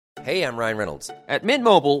Hey, I'm Ryan Reynolds. At Mint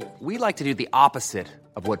Mobile, we like to do the opposite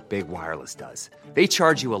of what Big Wireless does. They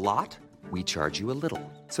charge you a lot, we charge you a little.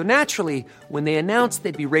 So naturally, when they announced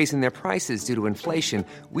they'd be raising their prices due to inflation,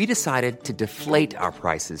 we decided to deflate our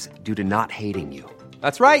prices due to not hating you.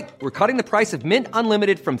 That's right. We're cutting the price of Mint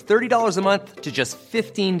Unlimited from $30 a month to just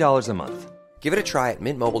 $15 a month. Give it a try at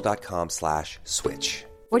mintmobile.com/switch.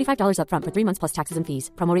 $45 up front for 3 months plus taxes and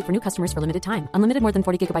fees. Promo rate for new customers for limited time. Unlimited more than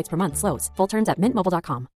 40 gigabytes per month. Slows full terms at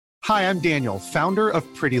mintmobile.com. Hi, I'm Daniel, founder of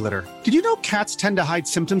Pretty Litter. Did you know cats tend to hide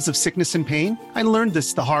symptoms of sickness and pain? I learned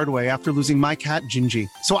this the hard way after losing my cat, Gingy.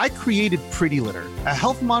 So I created Pretty Litter, a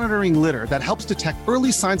health monitoring litter that helps detect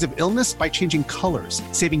early signs of illness by changing colors,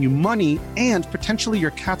 saving you money and potentially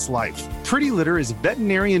your cat's life. Pretty Litter is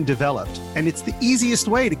veterinarian developed, and it's the easiest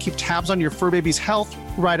way to keep tabs on your fur baby's health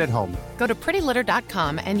right at home. Go to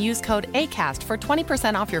prettylitter.com and use code ACAST for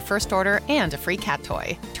 20% off your first order and a free cat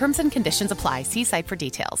toy. Terms and conditions apply. See site for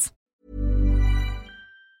details.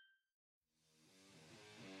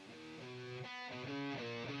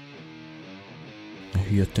 Jag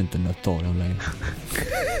heter inte Natarian längre.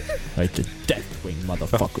 Jag heter Deathwing,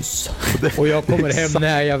 motherfuckers. Och jag kommer hem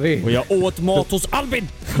när jag vill. Och jag åt mat hos Albin.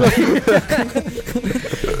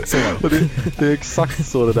 Så. Och det är exakt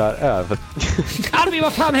så det där är. Albin,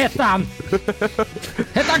 vad fan hette han?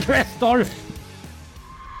 Hette han Questor?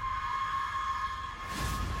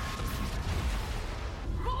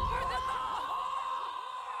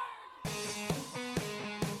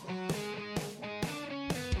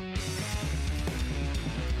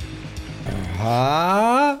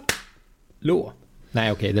 Hallå?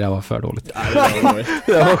 Nej, okej, det där var för dåligt. Det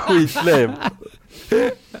var skitlame.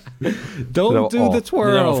 Don't do the twirl.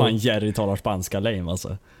 Det där var fan Jerry talar spanska lame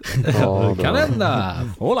alltså. Ja, kan hända.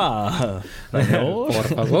 Hola.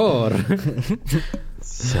 Por favor.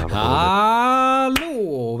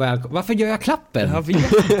 Hallå. Varför gör jag klappen? Jag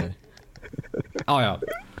vet inte. Ja.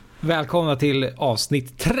 Välkomna till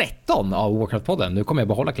avsnitt 13 av Warcraft-podden. Nu kommer jag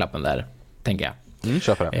behålla klappen där, tänker jag.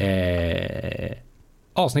 Kör för det.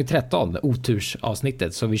 Avsnitt 13,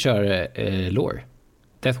 otursavsnittet. Så vi kör lore.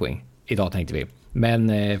 Deathwing. Idag tänkte vi.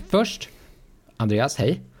 Men först, Andreas,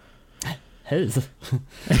 hej. Hej.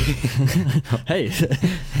 Hej.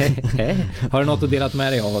 Hej. Har du något att dela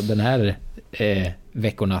med dig av den här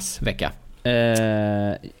veckornas vecka?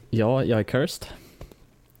 Ja, jag är cursed.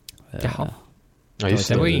 Jaha. Ja, just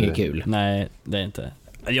det var ju inget kul. Nej, det är inte.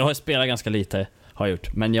 Jag har spelat ganska lite, har jag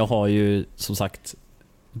gjort. Men jag har ju, som sagt,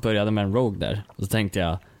 började med en rogue där. Och så tänkte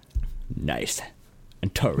jag, nice. En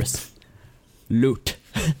Taurus. Loot.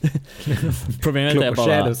 Problemet är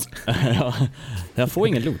bara... jag får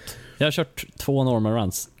ingen loot. Jag har kört 2 normal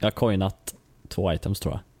runs. Jag har coinat 2 items,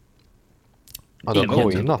 tror jag. Ja, du har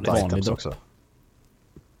coinat items också.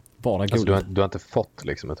 Bara alltså, du har inte fått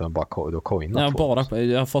liksom, utan bara du har coinat. Ja,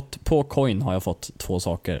 jag har fått, på coin har jag fått 2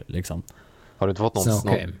 saker liksom. Har du inte fått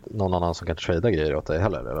någon annan som kan trada grejer åt dig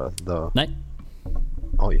heller? Eller? Nej.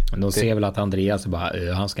 Oj. Men de ser väl att Andreas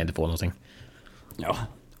bara, han ska inte få någonting. Ja,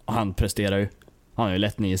 och han presterar ju. Han har ju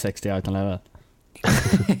lätt 960 item level.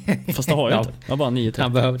 Fast det har jag inte. Jag har bara 9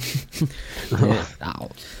 Han behöver.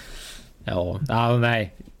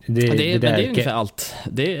 Nej. Det är ungefär allt.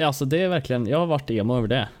 Det är verkligen, jag har varit emo över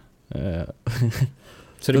det.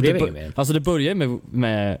 Så det blev inget mer. Alltså det började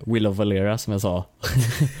med Will of Valera, som jag sa.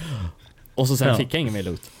 Och så sen fick jag ingen mer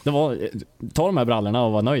loot. Det var, ta de här brallorna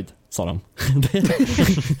och var nöjd, sa de.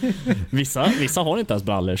 Vissa har inte ens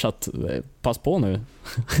brallor, så att, pass på nu.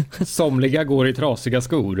 Somliga går i trasiga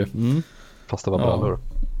skor. Fast det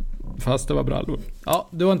var brallor. Ja,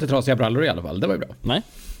 du har inte trasiga brallor i alla fall. Det var ju bra. Nej,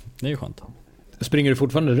 det är ju skönt. Springer du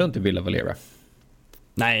fortfarande runt i Villa Valera?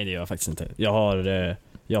 Nej, det gör jag faktiskt inte. Jag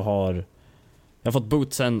har fått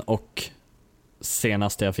bootsen, och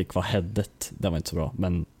senaste jag fick var headet. Det var inte så bra,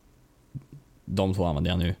 men de 2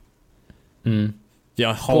 använder jag nu.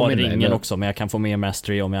 Jag har ringen också, men jag kan få mer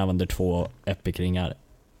mastery om jag använder 2 epic-ringar.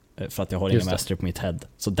 För att jag har ingen mastery på mitt head.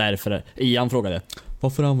 Så därför, Ian frågade,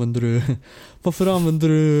 varför använder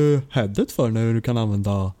du headet för när du kan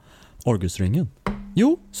använda Argus-ringen?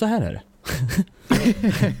 Jo, så här är det.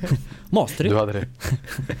 Mastery. Du hade det.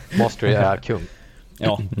 Mastery är kung.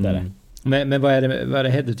 Ja, det är det. Men vad är det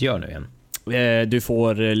headet gör nu igen? Du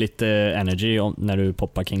får lite energy när du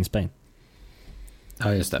poppar Kingsbane.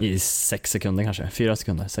 Ja, just det. I 6 sekunder kanske. 4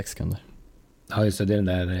 sekunder, 6 sekunder. Ja, just det. Det är den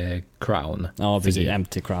där crown. Ja, precis.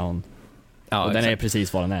 Empty crown. Ja, och den är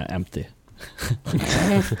precis vad den är. Empty.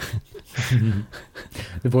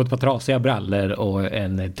 Du får ett par trasiga brallor och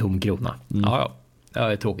en tom krona. Ja, det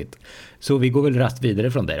är tråkigt. Så vi går väl rast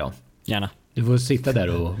vidare från dig då. Gärna. Du får sitta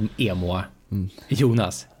där och emoa.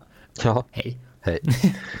 Jonas. Ja. Hej. Hej.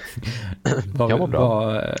 Jag mår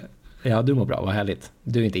bra. Ja, du mår bra, vad härligt.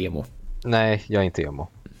 Du är inte emo. Nej, jag är inte emo.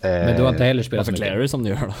 Men du har inte heller spelat så mycket. Varför klär du som du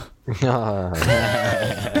gör då?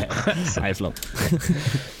 Nej, förlåt.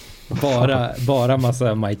 bara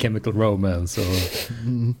massa My Chemical Romance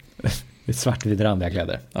och svartvitrandiga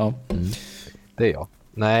kläder. Ja. Det är jag.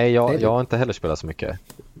 Nej, jag har inte heller spelat så mycket.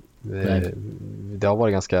 Det har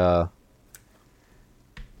varit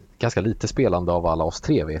ganska lite spelande av alla oss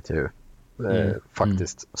tre, vet jag ju.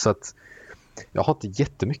 Faktiskt. Så att jag har inte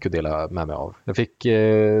jättemycket att dela med mig av. Jag fick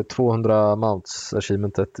 200 mounts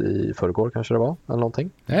achievementet i förrgår kanske det var, eller någonting.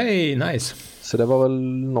 Hey, nice. Så det var väl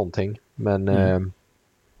någonting. Men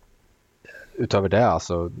utöver det,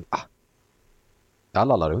 alltså jag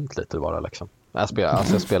lallar runt lite bara liksom.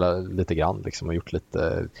 Jag spelar lite grann liksom, och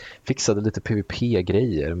fixade lite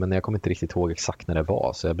PvP-grejer, men jag kommer inte riktigt ihåg exakt när det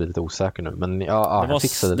var, så jag blir lite osäker nu. Men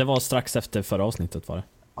det var strax efter förra avsnittet, var det?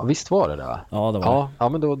 Ja, visst var det där? Ja, det var det. Ja,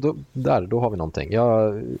 men då har vi någonting.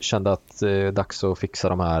 Jag kände att det är dags att fixa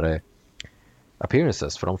de här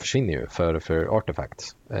appearances, för de försvinner ju för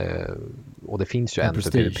artefacts. Och det finns ju en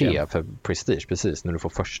för PvP, för prestige, precis, när du får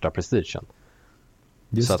första prestigen.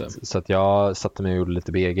 Så att jag satte mig och gjorde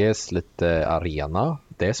lite BGs, lite arena.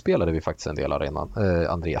 Det spelade vi faktiskt en del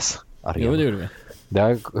Andreas arena. Jo, det gjorde vi. Det har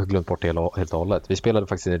jag glömt bort helt och hållet. Vi spelade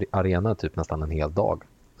faktiskt arena typ nästan en hel dag.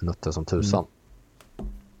 Nötte som tusan.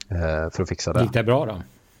 För att fixa det. Gick det bra då?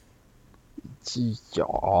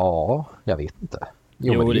 Ja, jag vet inte.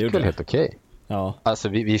 Jo, men det gick väl helt okej. Ja. Alltså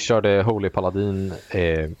vi körde Holy Paladin,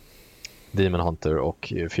 Demon Hunter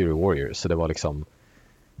och Fury Warrior. Så det var liksom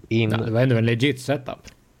det var ändå en legit setup.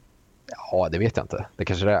 Ja, det vet jag inte. Det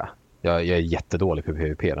kanske det är. Jag är jättedålig på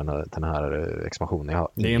PvP, den här expansionen.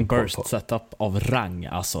 Det är en burst setup av rang,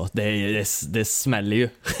 alltså. Det smäller ju.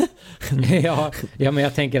 ja, men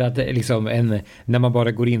jag tänker att liksom när man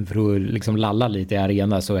bara går in för att liksom lalla lite i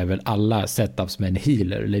arena, så är väl alla setups med en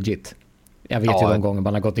healer legit. Jag vet ju de gånger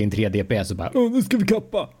man har gått in 3 DPS och bara, nu ska vi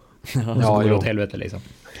kappa. Och så går det åt helvete liksom.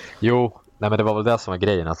 Jo, nej, men det var väl det som var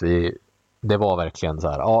grejen, att det var verkligen så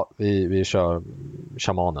här, vi kör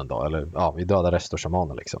shamanen då, eller vi dödar resten av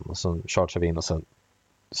shamanen liksom, och så chargear vi in, och sen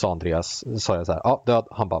sa jag så här, död.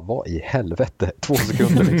 Han bara, vad i helvete, 2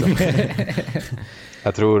 sekunder liksom.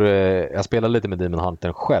 Jag tror jag spelade lite med Demon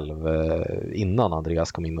Hunter själv innan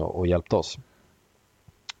Andreas kom in och hjälpte oss,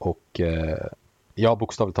 och jag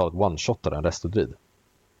bokstavligt talat one-shotade en restodrid.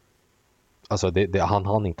 Alltså han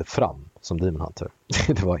hann inte fram som Demon Hunter.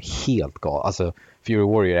 Det var helt galet. Alltså Fury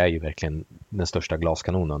Warrior är ju verkligen den största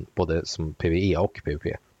glaskanonen, både som PvE och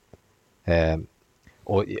PvP.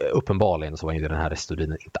 Och uppenbarligen så var ju den här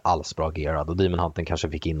restodriden inte alls bra gearad, och Demon Hunter kanske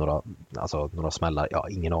fick in några smällar,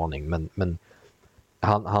 ingen aning, men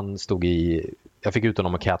han stod jag fick ut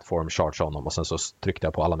honom och catform, charge honom, och sen så tryckte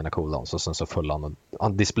jag på alla mina cooldowns, och sen så föll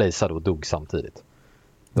han displaceade och dog samtidigt.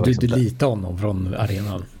 Du liksom delitade honom från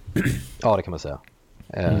arenan. Ja, det kan man säga.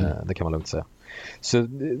 Det kan man lugnt säga. Så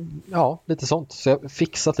ja, lite sånt. Så jag har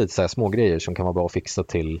fixat lite så här små grejer som kan vara bra att fixa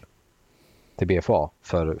till BFA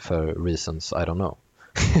för reasons I don't know.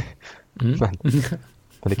 Men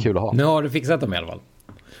det är kul att ha. Nu har du fixat dem i alla fall.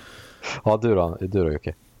 Ja, du då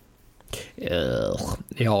Jocke?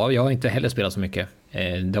 Ja, jag har inte heller spelat så mycket.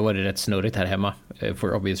 Det var rätt snurrigt här hemma,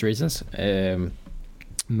 for obvious reasons.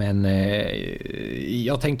 Men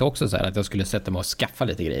jag tänkte också så här att jag skulle sätta mig och skaffa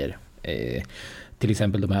lite grejer. Till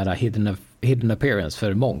exempel de här hidden appearance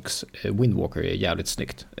för monks. Windwalker är jävligt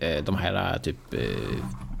snyggt. De här typ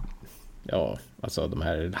alltså de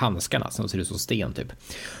här handskarna som ser ut som sten typ.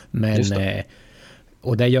 Men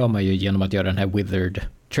och det gör man ju genom att göra den här withered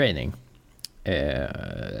training.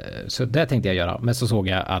 Så det tänkte jag göra, men så såg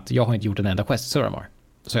jag att jag har inte gjort en enda quest Suramar.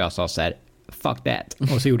 Så jag sa så här, fuck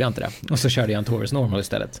that. Och så gjorde jag inte det. Och så körde jag en Taurus normal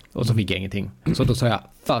istället. Och så fick jag ingenting. Så då sa jag,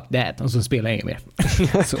 fuck that. Och så spelade jag inget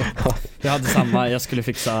mer. Så. Jag hade samma, jag skulle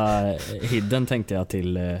fixa hidden tänkte jag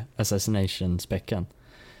till assassination-späcken.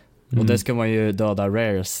 Och det ska man ju döda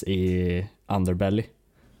rares i Underbelly.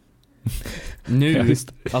 Nu,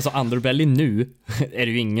 alltså Underbelly nu är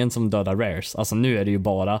det ju ingen som dödar rares. Alltså nu är det ju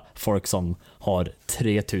bara folk som har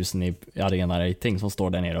 3000 i arena rating som står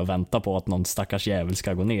där nere och väntar på att någon stackars jävel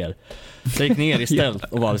ska gå ner. Så jag gick ner istället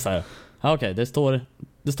och bara så här, okej,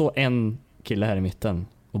 det står en kille här i mitten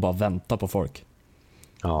och bara väntar på folk.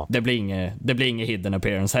 Ja. Det blir inget hidden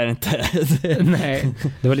appearance här inte. Nej,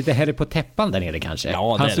 det var lite herre på täppan där nere kanske.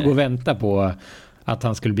 Ja, han stod och väntade på att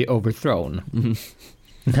han skulle bli overthrown.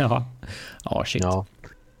 Ja, shit. Ja.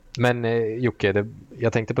 Men Jocke,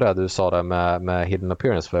 jag tänkte på det här du sa där med hidden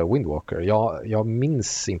appearance för Windwalker. Jag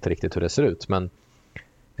minns inte riktigt hur det ser ut, men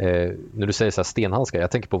När du säger så här stenhandskar,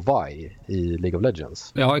 jag tänker på Vi i League of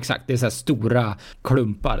Legends. Ja, exakt. Det är så här stora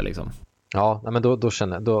klumpar liksom. Ja, men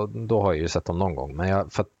då har jag ju sett dem någon gång. Men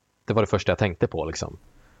för att det var det första jag tänkte på liksom.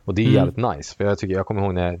 Och det är jävligt nice. För jag kommer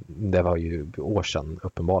ihåg när, det var ju år sedan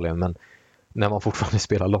uppenbarligen, men när man fortfarande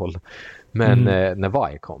spelar LOL. Men när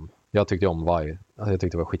Vi kom, jag tyckte om Vi. Alltså, jag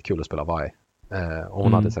tyckte det var skitkul att spela Vi. Och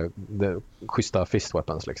hon hade så här, schyssta fist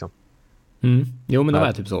weapons liksom. Jo, men det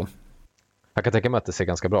var typ så. Jag kan tänka mig att det ser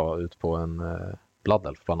ganska bra ut på en Blood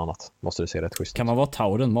Elf bland annat. Måste det se rätt schysst. Kan man vara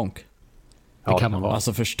Tauren Monk? Det kan man vara.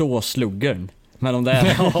 Alltså förstå sluggern med de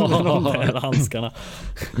där handskarna.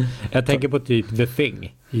 Jag tänker på typ The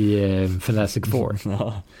Thing i Fantastic Four.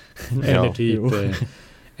 Eller typ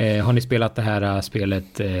har ni spelat det här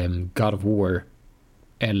spelet God of War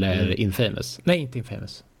eller Infamous? Nej, inte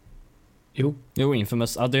Infamous. Jo,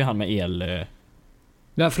 Infamous. Ja, det är han med el.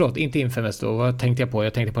 Nej, förlåt, inte Infamous då. Vad tänkte jag på?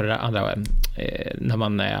 Jag tänkte på det där andra när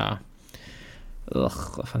man är vad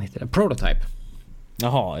fan heter det? Prototype.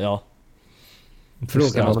 Jaha, ja.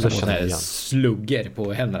 Förlåt, jag måste få här slugger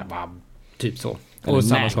på händerna. Bara, typ så. Och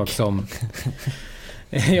samma sak som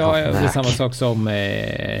ja, det är samma sak som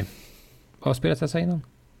vad spelat jag sig innan?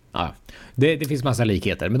 Ja, det finns massa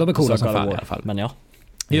likheter, men de är coola som fan i alla fall. Men ja.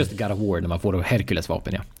 Just God of War när man får Hercules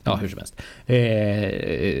vapen, ja hur som helst.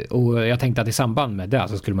 Och jag tänkte att i samband med det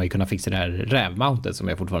så skulle man ju kunna fixa det här rävmountet som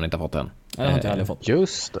jag fortfarande inte har fått än. Jag har inte heller fått.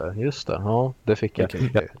 Just det. Ja, det fick jag.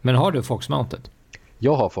 Men har du Fox-mountet?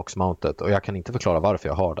 Jag har Fox-mountet och jag kan inte förklara varför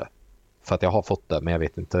jag har det. För att jag har fått det, men jag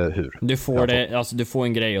vet inte hur. Du får det, alltså du får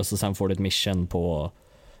en grej och så sen får du ett mission på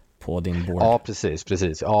din board. Ja,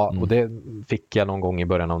 precis. Ja, och det fick jag någon gång i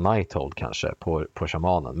början av Nighthold kanske på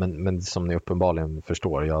shamanen. Men som ni uppenbarligen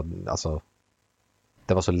förstår,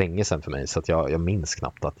 det var så länge sedan för mig så att jag minns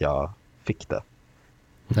knappt att jag fick det.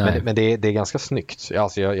 Men det är ganska snyggt.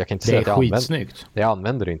 Alltså jag kan inte säga att jag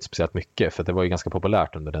använder det inte speciellt mycket, för det var ju ganska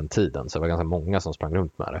populärt under den tiden, så det var ganska många som sprang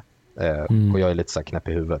runt med det. Och jag är lite så här knäpp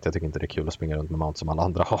i huvudet. Jag tycker inte det är kul att springa runt med mount som alla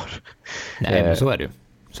andra har. Nej, men så är det ju.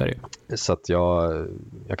 Så att jag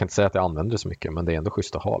kan inte säga att jag använder det så mycket, men det är ändå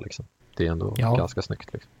schysst att ha liksom. Det är ändå ganska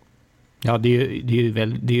snyggt liksom. Ja, det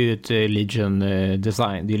är ju ett Legion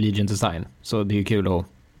design. Det är Legion design, så det är ju kul att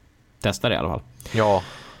testa det i alla fall. Ja.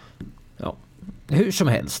 Hur som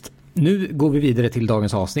helst. Nu går vi vidare till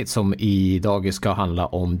dagens avsnitt som idag ska handla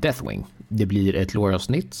om Deathwing. Det blir ett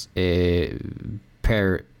lore-avsnitt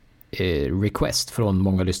per request från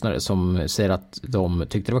många lyssnare som säger att de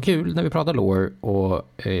tyckte det var kul när vi pratade lore och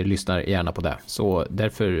lyssnar gärna på det. Så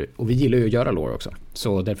därför, och vi gillar ju att göra lore också,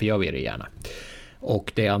 så därför gör vi det gärna.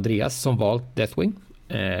 Och det är Andreas som valt Deathwing,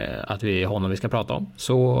 att vi honom vi ska prata om.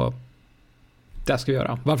 Så det ska vi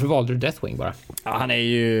göra. Varför valde du Deathwing bara? Ja,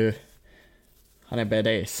 han är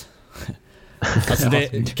badass. Alltså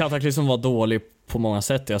Kataklysm var dålig på många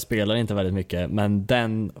sätt. Jag spelar inte väldigt mycket, men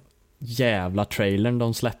den jävla trailern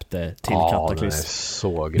de släppte till Kataklysm,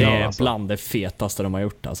 så grym, det är bland det fetaste de har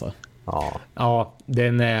gjort alltså. Ja,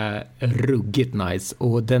 den är ruggigt nice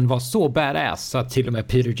och den var så badass så att till och med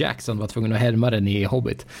Peter Jackson var tvungen att härma den i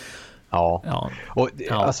Hobbit. Ja. Och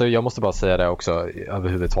alltså jag måste bara säga det också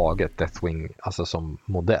överhuvudtaget, Deathwing alltså som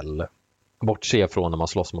modell. Bortse från när man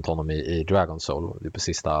slåss mot honom i Dragon Soul, det är på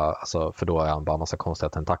sista, alltså, för då är han bara en massa konstiga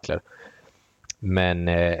tentakler. Men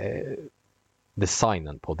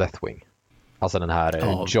designen på Deathwing, alltså den här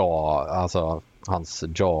alltså hans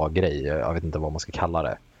jaw-grej, jag vet inte vad man ska kalla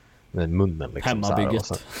det, med munnen liksom.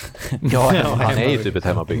 Hemmabygget. Han är ju typ ett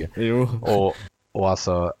hemmabygge. Jo. Och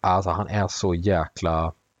alltså han är så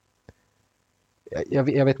jäkla,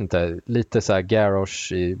 jag vet inte, lite så här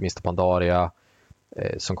Garrosh i Mr. Pandaria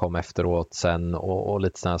som kom efteråt sen och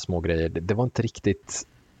lite sådana små grejer. Det var inte riktigt,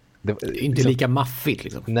 det var, inte liksom, lika maffigt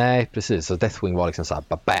liksom. Nej, precis. Så Deathwing var liksom så här,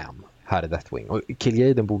 bam, här är Deathwing. Och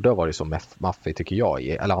Kil'jaeden borde ha varit så maffig tycker jag.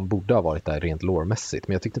 Eller han borde ha varit där rent lore-mässigt.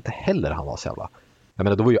 Men jag tyckte inte heller han var så jävla. Jag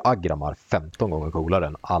menar, då var ju Agramar 15 gånger coolare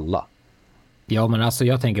än alla. Ja, men alltså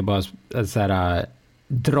jag tänker bara så här,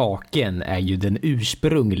 draken är ju den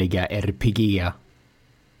ursprungliga RPG-bossen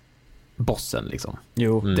liksom.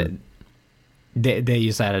 Jo. Det är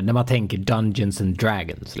ju så här, när man tänker Dungeons and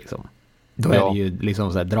Dragons liksom, då är det ju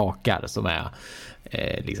liksom så här drakar som är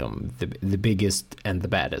liksom the biggest and the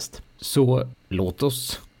baddest. Så låt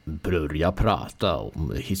oss börja prata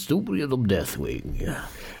om historien om Deathwing.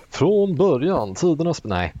 Från början, tidernas...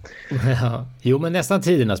 Nej. Jo, men nästan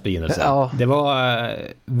tidernas begynnelse. Ja. Det var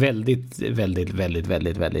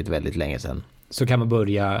väldigt länge sedan. Så kan man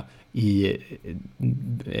börja i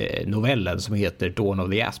novellen som heter Dawn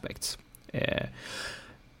of the Aspects.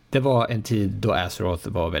 Det var en tid då Azeroth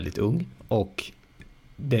var väldigt ung och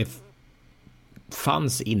det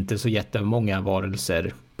fanns inte så jättemånga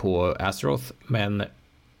varelser på Azeroth, men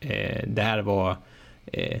det här var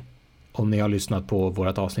om ni har lyssnat på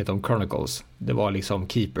vårt avsnitt om Chronicles, det var liksom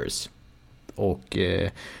Keepers och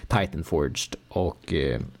Titanforged och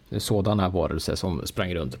sådana varelser som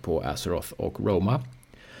sprang runt på Azeroth och Roma.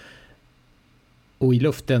 Och i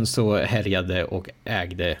luften så härjade och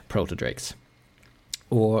ägde Protodrakes.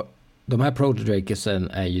 Och de här Protodrakesen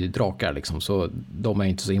är ju drakar liksom, så de är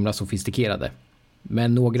inte så himla sofistikerade.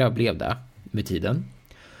 Men några blev det med tiden.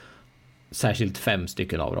 Särskilt 5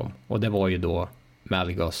 stycken av dem. Och det var ju då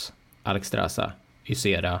Malygos, Alexstrasza,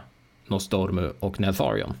 Ysera, Nostormu och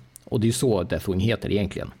Neltharion. Och det är ju så Deathwing heter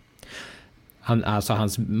egentligen.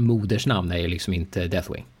 Hans modersnamn är ju liksom inte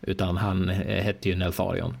Deathwing, utan han hette ju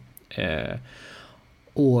Neltharion.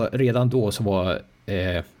 Och redan då så var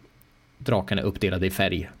drakarna uppdelade i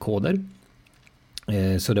färgkoder.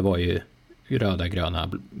 Så det var ju röda, gröna,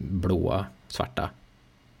 blåa, svarta,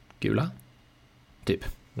 gula. Typ.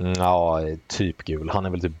 Ja, typ gul. Han är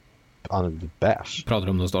väl typ beige. Pratar du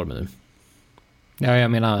om Nostormu nu? Ja,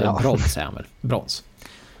 jag menar brons är han väl. Brons.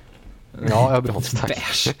 Ja, jag brons, tack.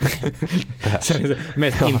 Beige.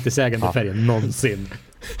 Mest intetsägande färgen någonsin.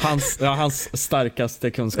 Hans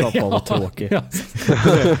starkaste kunskap av att vara tråkig.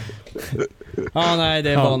 Nej,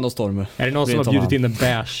 det var Nostormu. Är det någon som har bjudit in den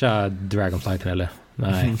beiga Dragonflighter eller?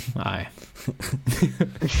 Nej.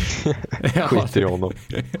 Skiter i honom.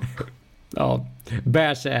 Ja,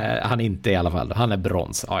 beige är han inte i alla fall. Han är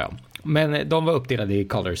brons. Ja. Men de var uppdelade i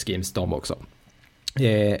color schemes de också.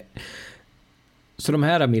 Så de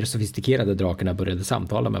här mer sofistikerade drakarna började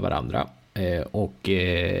samtala med varandra. Och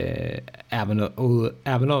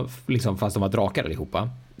även om, liksom, fast de var drakar allihopa,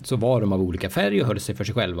 så var de av olika färg och hörde sig för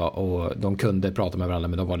sig själva, och de kunde prata med varandra,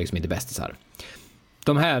 men de var liksom inte bästisar.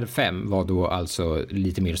 De här 5 var då alltså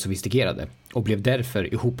lite mer sofistikerade och blev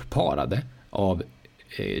därför ihopparade av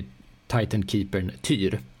Titan Keepern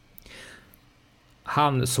Tyr.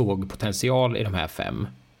 Han såg potential i de här 5,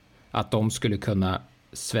 att de skulle kunna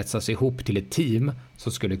svetsas ihop till ett team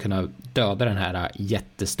som skulle kunna döda den här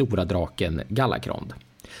jättestora draken Galakrond.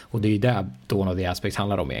 Och det är ju där Dawn of the Aspects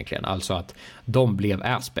handlar om egentligen. Alltså att de blev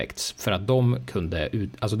Aspects för att de kunde,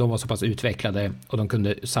 alltså de var så pass utvecklade och de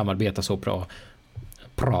kunde samarbeta så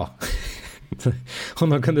bra. Och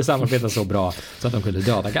de kunde samarbeta så bra så att de kunde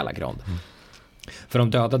döda Galakrond. För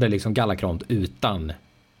de dödade liksom Galakrond utan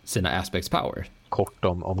sina Aspects power. Kort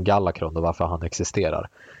om Galakrond och varför han existerar.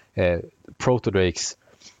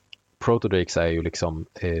 Protodrakes är ju liksom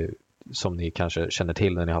som ni kanske känner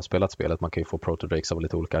till när ni har spelat spelet. Man kan ju få Protodrakes av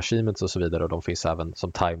lite olika achievements och så vidare, och de finns även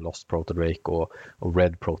som Time Lost Protodrake och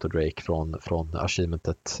Red Protodrake från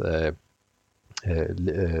achievementet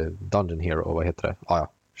Dungeon Hero, vad heter det?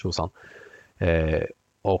 Tjosan.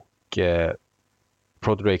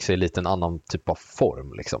 Protodrakes är lite en annan typ av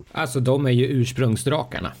form liksom. Alltså de är ju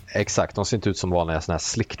ursprungsdrakarna. Exakt, de ser inte ut som vanliga såna här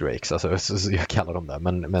slick drakes, alltså så jag kallar dem det,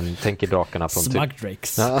 men tänk er drakarna från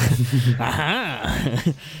Smugdrakes. Aha.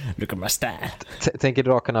 Look at my stat. Tänk er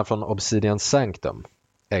drakarna från Obsidian Sanctum.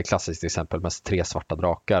 Är ett klassiskt exempel med 3 svarta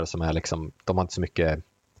drakar som är liksom, de har inte så mycket,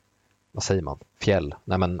 vad säger man? Fjäll.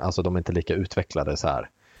 Nej, men alltså de är inte lika utvecklade så här.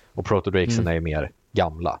 Och Protodrakesen är mer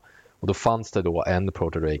gamla. Och då fanns det då en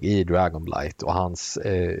Protodrake i Dragonblight, och hans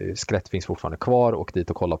skelett finns fortfarande kvar, och dit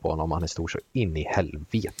och kolla på honom, han är stor så in i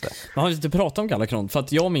helvete. Man har inte pratat om Galakrond, för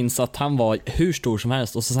att jag minns att han var hur stor som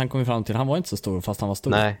helst, och så sen kom vi fram till att han var inte så stor fast han var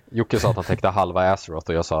stor. Nej, Jocke sa att han täckte halva Azeroth,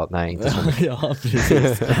 och jag sa att nej, inte så mycket. Ja,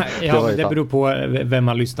 precis. Det beror på vem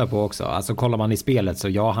man lyssnar på också. Alltså kollar man i spelet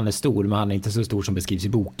så han är stor, men han är inte så stor som beskrivs i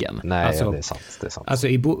boken. Nej, alltså, det är sant. Alltså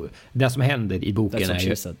det som händer i boken är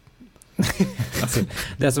ju... Alltså,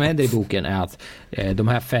 det som händer i boken är att de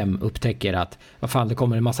här 5 upptäcker att det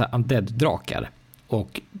kommer en massa undead-drakar,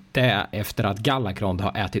 och det är efter att Galakrond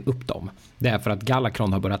har ätit upp dem. Det är för att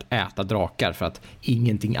Galakrond har börjat äta drakar, för att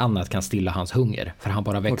ingenting annat kan stilla hans hunger, för han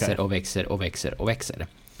bara växer och växer.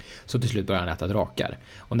 Så till slut börjar han äta drakar,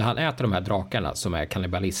 och när han äter de här drakarna som är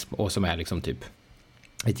kannibalism och som är liksom typ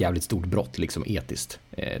ett jävligt stort brott liksom etiskt,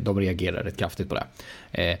 de reagerar rätt kraftigt på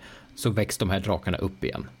det, så växer de här drakarna upp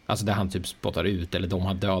igen. Alltså där han typ spottar ut, eller de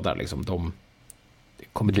han dödar liksom, de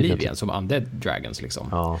kommer till liv igen som undead dragons liksom.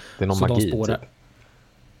 Ja, det är någon magi typ.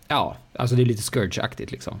 Ja, alltså det är lite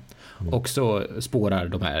Scourge-aktigt liksom. Och så spårar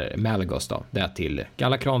de här Malygos då, där till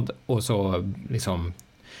Galakrond, och så liksom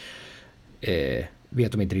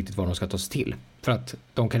vet de inte riktigt vad de ska ta sig till. För att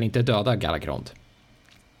de kan inte döda Galakrond.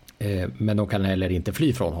 Men de kan heller inte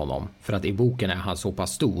fly från honom, för att i boken är han så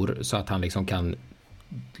pass stor så att han liksom kan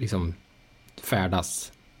liksom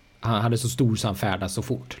färdas. Han är så stor så han färdas så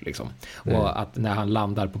fort liksom. Och att när han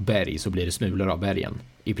landar på berg så blir det smulor av bergen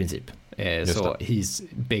i princip. Så he's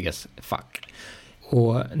big as fuck.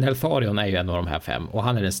 Och Neltharion är ju en av de här 5 och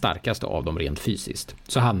han är den starkaste av dem rent fysiskt.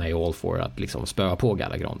 Så han är ju all for att liksom spöa på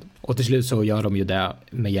Galakrond. Och till slut så gör de ju det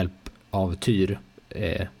med hjälp av Tyr.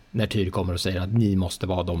 När Tyr kommer och säger att ni måste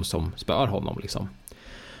vara de som spöar honom liksom.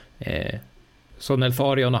 Så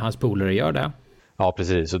Neltharion och hans polare gör det. Ja,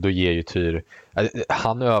 precis. Och då ger ju Tyr...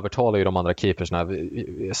 Han övertalar ju de andra keepersna.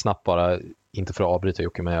 Snabbt bara, inte för att avbryta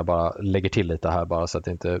Jocke, men jag bara lägger till lite här bara så att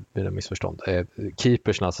det inte blir en missförstånd.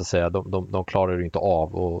 Keepersna så att säga, de klarar ju inte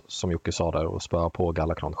av, och som Jocke sa där, att spöa på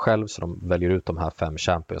Galakrond själv, så de väljer ut de här 5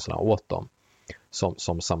 championsarna åt dem.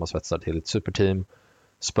 Som sammansvetsar till ett superteam,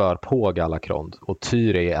 spör på Galakrond, och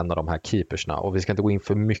Tyr är en av de här keepersna. Och vi ska inte gå in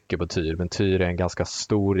för mycket på Tyr, men Tyr är en ganska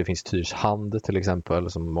stor, det finns Tyrs hand till exempel,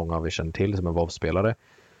 som många av er känner till som en WoW-spelare.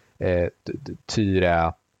 Tyr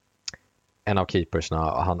är en av keepersna,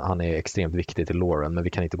 han är extremt viktig till loren, men vi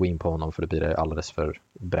kan inte gå in på honom för det blir alldeles för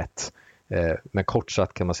brett. Men kort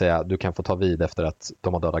sagt kan man säga, du kan få ta vid efter att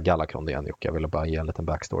de har dödat Galakrond igen, Jocke. Jag ville bara ge en liten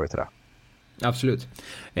backstory till det. Absolut.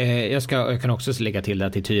 Jag kan också lägga till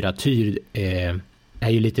det till Tyr, att Tyr är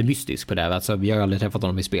ju lite mystisk på det här. Alltså, vi har ju aldrig träffat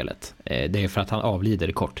honom i spelet. Det är för att han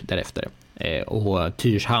avlider kort därefter. Och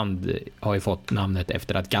Tyrs hand har ju fått namnet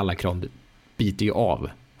efter att Galakrond biter ju av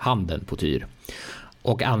handen på Tyr.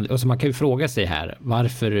 Och så man kan ju fråga sig här,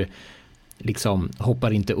 varför liksom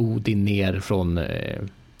hoppar inte Odin ner från...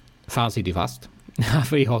 för han sitter ju fast.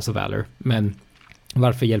 För i House of Valor. Men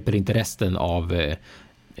varför hjälper inte resten av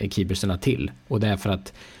keepersarna till? Och det är för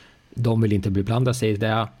att de vill inte beblanda sig i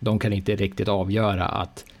det. De kan inte riktigt avgöra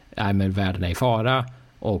att men världen är i fara,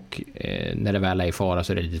 och när det väl är i fara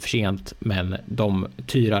så är det lite för sent. Men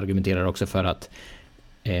Tyr argumenterar också för att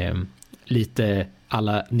lite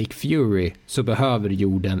alla Nick Fury så behöver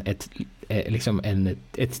jorden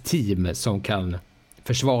ett team som kan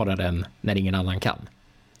försvara den när ingen annan kan.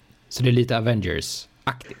 Så det är lite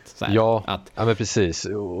Avengers-aktigt. Ja, men precis.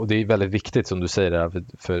 Och det är väldigt viktigt som du säger där,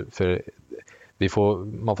 för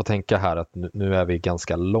man får tänka här att nu är vi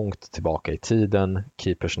ganska långt tillbaka i tiden.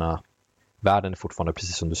 Keepersna, världen är fortfarande,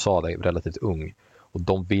 precis som du sa, det är relativt ung. Och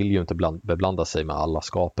de vill ju inte beblanda sig med alla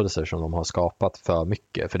skapelser som de har skapat för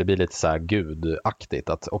mycket. För det blir lite så här gudaktigt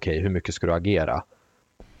att okej, hur mycket ska du agera?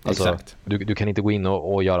 Alltså, exakt. Du kan inte gå in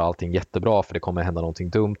och göra allting jättebra, för det kommer hända någonting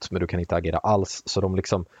dumt, men du kan inte agera alls. Så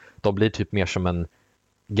de blir typ mer som en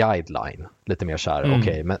guideline, lite mer så här,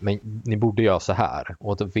 okej, men ni borde göra så här.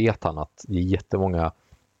 Och då vet han att det är jättemånga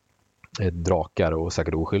drakar och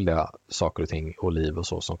säkert oskyldiga saker och ting och liv och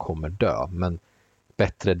så som kommer dö. Men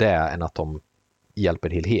bättre det än att de hjälper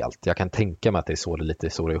till helt. Jag kan tänka mig att det är lite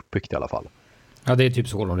så det är uppbyggt i alla fall. Ja, det är typ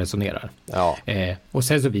så de resonerar. Ja. Och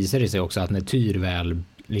sen så visar det sig också att när Tyr väl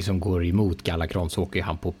liksom går emot Galakrond så åker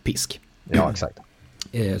han på pisk. Ja, exakt.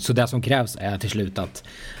 Så det som krävs är till slut att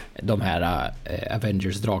de här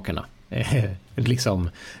Avengers-drakarna liksom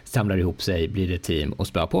samlar ihop sig, blir ett team och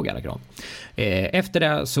spöar på Galakrond. Efter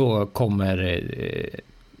det så kommer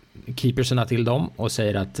keepersarna till dem och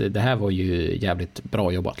säger att det här var ju jävligt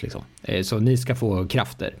bra jobbat liksom. Så ni ska få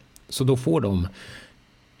krafter. Så då får de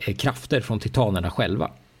krafter från titanerna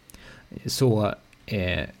själva. Så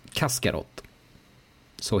Kaskarot,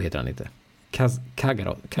 så heter han inte.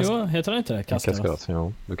 Kagarot. Jo, heter han inte det? Kaskarot,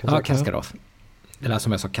 ja. Kaskarot. Det lät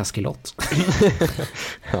som jag sa Kaskilott.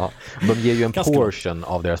 Ja, de ger ju en portion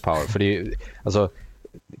av deras power. För det är ju, alltså,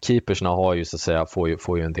 keepersna har ju så att säga,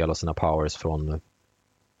 får ju en del av sina powers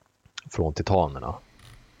från titanerna.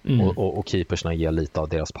 Och keepersna ger lite av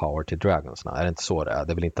deras power till dragonsna. Är det inte så det är?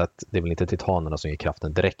 Det är väl inte titanerna som ger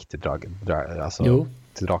kraften direkt till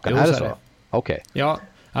till drakarna? Är det så? Okej. Ja,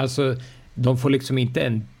 alltså de får liksom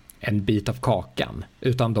inte en bit av kakan,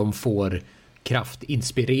 utan de får kraft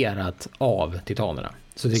inspirerat av titanerna.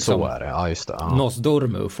 Så liksom, är det. Ja, just det. Ja.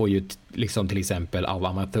 Nosdormu får ju liksom till exempel av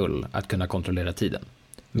Amathul att kunna kontrollera tiden.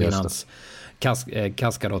 Medan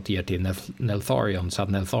Kaskarot ger till Neltharion så att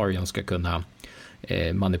Neltharion ska kunna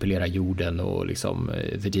manipulera jorden och liksom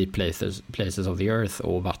the deep places of the earth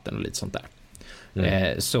och vatten och lite sånt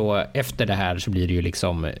där. Så efter det här så blir det ju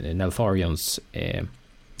liksom Neltharions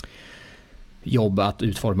jobb att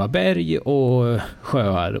utforma berg och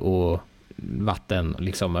sjöar och vatten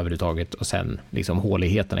liksom överhuvudtaget, och sen liksom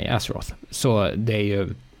håligheterna i Azeroth. Så det är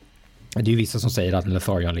ju vissa som säger att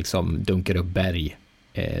Neltharion liksom dunkar upp berg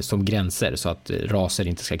som gränser så att raser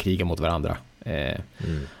inte ska kriga mot varandra.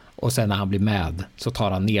 Och sen när han blir med så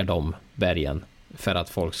tar han ner de bergen för att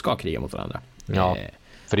folk ska kriga mot varandra. Ja,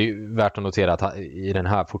 för det är ju värt att notera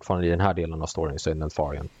att fortfarande i den här delen av storyn så är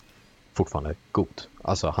Neltharion fortfarande god.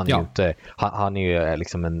 Alltså han är ju inte, han är ju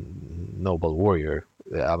liksom en noble warrior,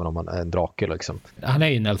 även om han är en drake liksom. Han är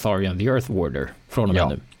ju Neltharion the Earth Warder från och med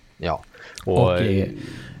nu. Ja.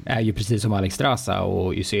 är ju precis som Alexstrasza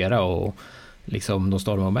och Ysera och liksom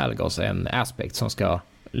Nostorm och Malygos en aspekt som ska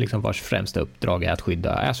liksom vars främsta uppdrag är att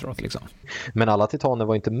skydda Azeroth liksom. Men alla titaner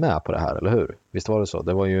var inte med på det här, eller hur? Visst var det så?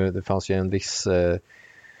 Det fanns ju en viss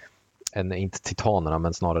inte titanerna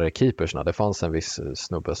men snarare keepersna. Det fanns en viss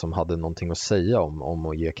snubbe som hade någonting att säga om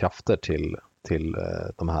att ge krafter till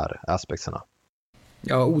de här aspekterna.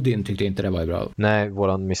 Ja, Odin tyckte inte det var bra. Nej,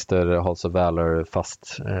 våran Mr. Halls of Valor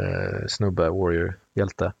fast snubbe,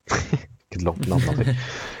 warrior-hjälte. Vilket långt namn han fick.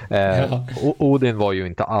 Odin var ju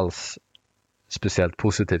inte alls speciellt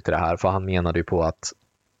positiv till det här, för han menade ju på att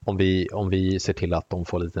om vi ser till att de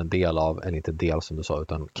får lite en del av, eller inte del som du sa,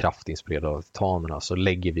 utan kraftinspirerade av titanerna, så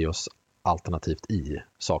lägger vi oss alternativt i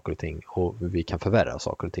saker och ting och vi kan förvärra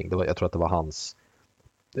saker och ting. Jag tror att det var hans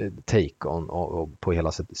take på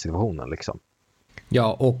hela situationen liksom.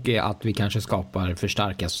 Ja, och att vi kanske skapar för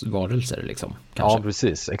starka varelser liksom. Kanske. Ja,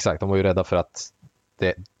 precis. Exakt. De var ju rädda för att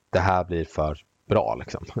det här blir för bra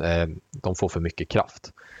liksom. De får för mycket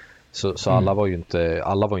kraft. Så alla var ju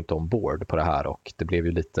inte ombord på det här, och det blev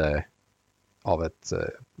ju lite av ett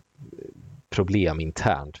problem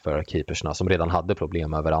internt för keepersna som redan hade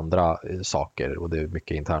problem över andra saker, och det är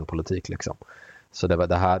mycket intern politik liksom. Så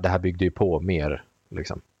det här byggde ju på mer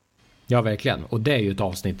liksom. Ja, verkligen. Och det är ju ett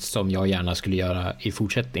avsnitt som jag gärna skulle göra i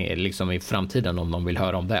fortsättningen, liksom i framtiden om någon vill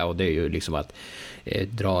höra om det. Och det är ju liksom att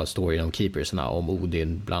dra storyn om keepersna, om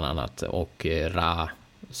Odin bland annat, och Ra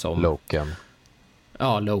som... Loken.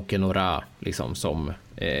 Ja, Loken och Ra liksom som...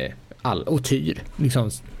 och Tyr.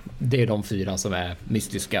 Liksom, det är de 4 som är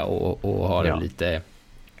mystiska och har lite...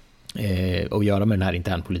 att göra med den här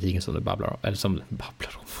internpolitiken som du babblar om, eller som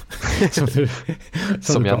babblar om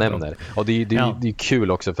som jag nämner. Och det är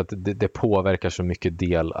kul också för att det påverkar så mycket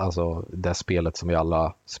alltså det spelet som vi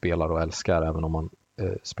alla spelar och älskar, även om man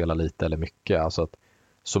spelar lite eller mycket. Alltså att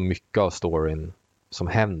så mycket av storyn som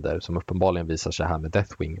händer, som uppenbarligen visar sig här med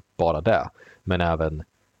Deathwing, bara det, men även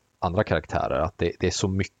andra karaktärer, att det är så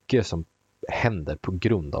mycket som händer på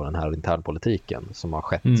grund av den här internpolitiken som har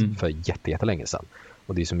skett för jättelänge sedan.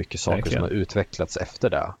 Och det är så mycket saker som har utvecklats efter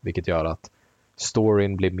det, vilket gör att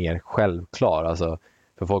storyn blir mer självklar. Alltså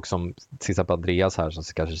för folk som till exempel Andreas här som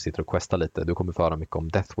kanske sitter och questar lite, du kommer få höra mycket om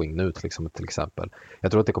Deathwing nu till exempel.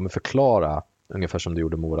 Jag tror att det kommer förklara ungefär som du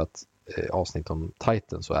gjorde med vårt avsnitt om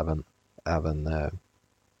Titans och även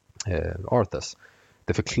Arthas.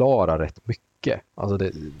 Det förklarar rätt mycket. Alltså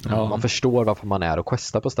man förstår varför man är och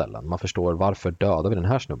questar på ställen. Man förstår varför dödar vi den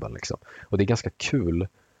här snubben liksom. Och det är ganska kul.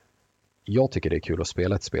 Jag tycker det är kul att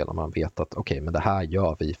spela ett spel när man vet att okej, men det här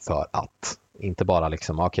gör vi för att. Inte bara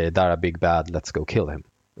liksom, okej, där är Big Bad, let's go kill him.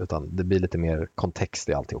 Utan det blir lite mer kontext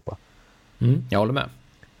i alltihopa. Jag håller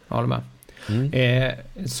med.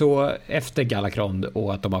 Så efter Galakrond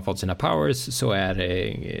och att de har fått sina powers, så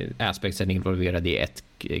är Aspectsen involverade i ett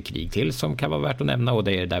krig till som kan vara värt att nämna, och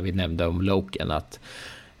det är där vi nämnde om Loken, att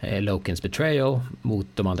Lokens betrayal mot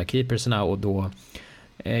de andra keepersarna, och då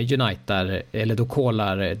då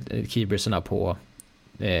callar keepersarna på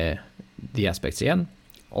The Aspects igen,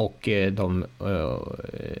 och de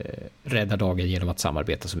räddar dagen genom att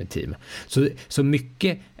samarbeta som ett team. Så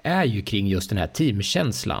mycket är ju kring just den här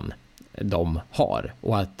teamkänslan de har,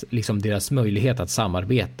 och att liksom deras möjlighet att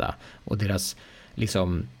samarbeta och deras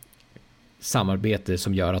liksom samarbete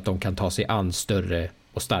som gör att de kan ta sig an större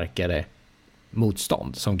och starkare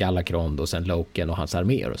motstånd som Galakrond och sen Loken och hans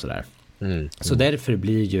arméer och sådär. Så därför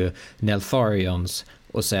blir ju Neltharions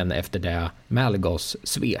och sen efter det Malygos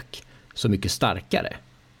svek så mycket starkare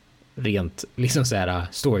rent liksom så här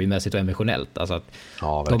storymässigt och emotionellt, alltså att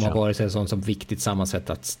de har varit ett sånt som viktigt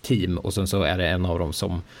sammansättat team, och sen så är det en av dem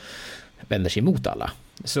som vänder sig emot alla,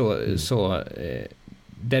 så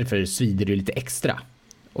därför svider det lite extra,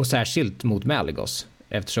 och särskilt mot Malygos,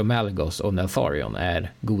 eftersom Malygos och Neltharion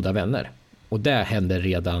är goda vänner, och det händer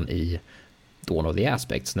redan i Dawn of the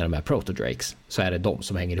Aspects när de är Protodrakes, så är det de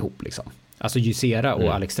som hänger ihop liksom. Alltså Ysera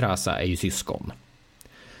och Alexstrasza är ju syskon.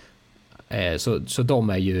 Så de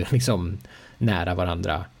är ju liksom nära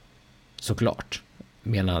varandra såklart.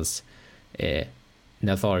 Medans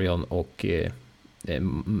Neltharion och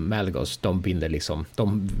Malygos, de binder liksom,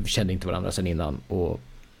 de kände inte varandra sedan innan och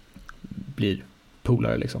blir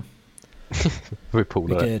polare liksom.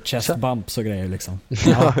 Mycket chest bumps och grejer liksom.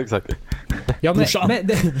 Ja, exakt. Ja, men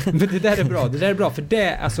det där är bra. Det där är bra, för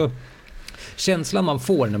det, alltså känslan man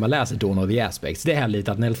får när man läser Dawn of the Aspects, det är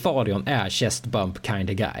lite att Neltharion är chest bump kind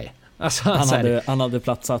of guy. Alltså, han hade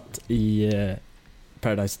platsat i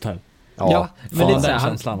Paradise Hotel. Ja, men det är så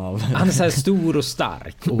här, han är så här stor och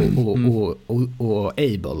stark och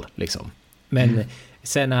able liksom. Men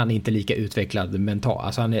Sen är han inte lika utvecklad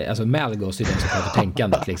mentalt. Alltså Malgos är den som pratar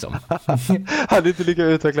tänkandet liksom. Han är inte lika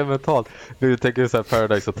utvecklad mentalt. Du tänker så här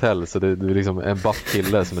Paradise Hotel, så du är liksom en buff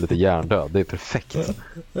kille som är lite hjärndöd. Det är perfekt.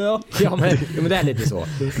 Ja, men det är lite så.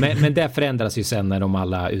 Men det förändras ju sen när de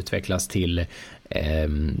alla utvecklas till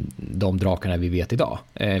de drakarna vi vet idag.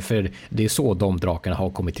 För det är så de drakarna har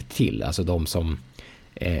kommit till. Alltså de som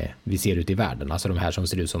vi ser ut i världen. Alltså de här som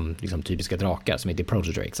ser ut som liksom, typiska drakar som heter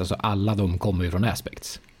Protodrakes. Alltså alla de kommer ju från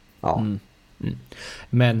Aspects. Ja.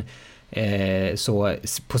 Men så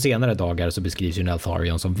på senare dagar så beskrivs ju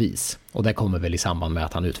Neltharion som vis. Och det kommer väl i samband med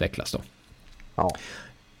att han utvecklas då. Ja.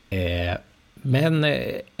 Men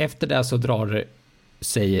efter det så drar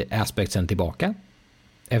sig Aspectsen tillbaka.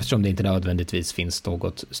 Eftersom det inte nödvändigtvis finns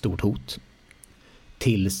något stort hot.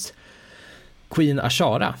 Tills Queen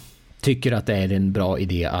Ashara tycker att det är en bra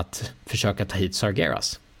idé att försöka ta hit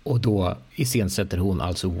Sargeras. Och då iscensätter hon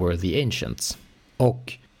alltså War of the Ancients.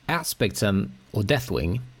 Och Aspectsen och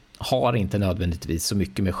Deathwing har inte nödvändigtvis så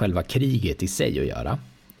mycket med själva kriget i sig att göra.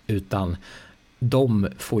 Utan de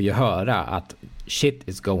får ju höra att shit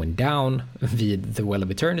is going down vid The Well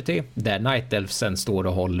of Eternity. Där Night Elfsen står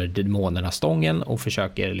och håller demonerna stången och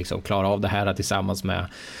försöker liksom klara av det här tillsammans med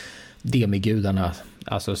demigudarna.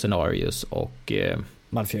 Alltså Cenarius och...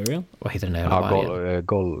 Malfurion? Vad heter den här?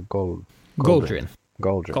 Goldrin.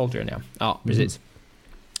 Goldrin, ja. Ja, precis.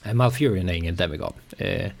 Malfurion är ingen demigod.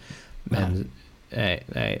 Men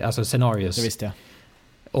nej, alltså Cenarius. Det visste jag.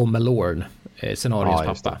 Och Malorn,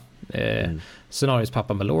 Cenarius pappa. Cenarius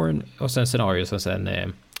pappa Malorn och sen Cenarius och sen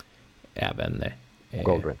även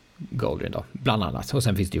Goldrin då, bland annat. Och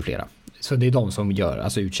sen finns det ju flera. Så det är de som gör,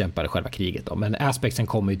 alltså utkämpar själva kriget då. Men Aspectsen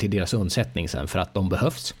kommer ju till deras undsättning sen för att de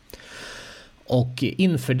behövs. Och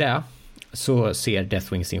inför det så ser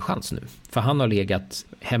Deathwing sin chans nu. För han har legat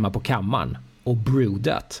hemma på kammaren och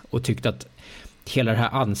broodat och tyckt att hela det här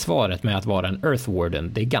ansvaret med att vara en Earth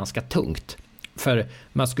Warden, det är ganska tungt. För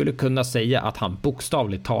man skulle kunna säga att han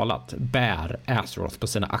bokstavligt talat bär Azeroth på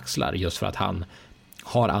sina axlar just för att han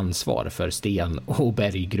har ansvar för sten och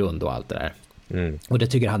berggrund och allt det där. Och det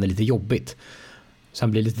tycker han är lite jobbigt. Så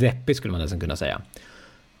han blir lite deppig skulle man nästan kunna säga.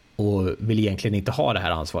 Och vill egentligen inte ha det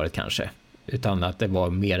här ansvaret kanske. Utan att det var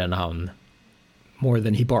mer än han more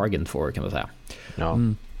than he bargained for kan man säga. Ja.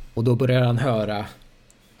 Och då börjar han höra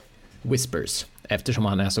whispers. Eftersom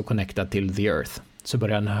han är så connected till the earth så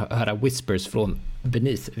börjar han höra whispers från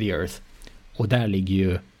beneath the earth. Och där ligger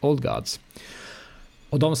ju Old Gods.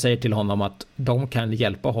 Och de säger till honom att de kan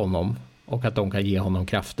hjälpa honom och att de kan ge honom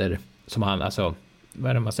krafter som han, alltså, vad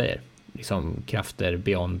är det man säger? Liksom krafter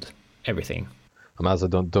beyond everything. Men alltså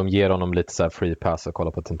de ger honom lite så här free pass och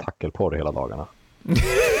kolla på tentakelporr hela dagarna.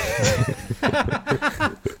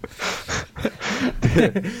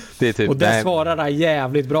 det är typ, och det svarar han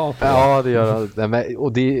jävligt bra på. Ja, det gör han.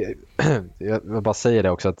 Och det, jag vill bara säga det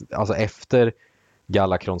också att alltså efter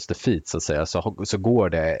Galakrons defeat så att säga så går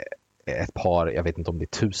det ett par, jag vet inte om det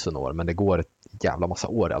är 1000 år, men det går ett jävla massa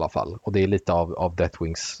år i alla fall. Och det är lite av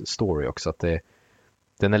Deathwings story också, att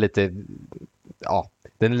den är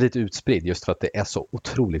lite utspridd just för att det är så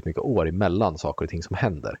otroligt mycket år emellan saker och ting som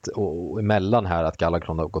händer. Och emellan här att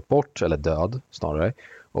Galakron har gått bort, eller död snarare,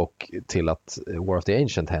 och till att War of the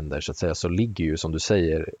Ancient händer så att säga, så ligger ju som du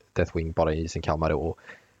säger Deathwing bara i sin kammare och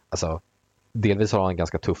alltså delvis har han en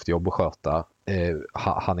ganska tufft jobb att sköta.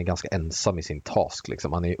 Han är ganska ensam i sin task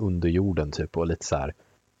liksom. Han är under jorden typ och lite så här,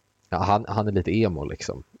 ja, han är lite emo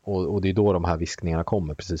liksom. Och det är då de här viskningarna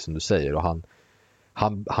kommer, precis som du säger, och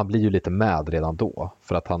han blir ju lite med redan då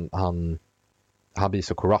för att han blir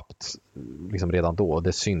så corrupt liksom redan då, och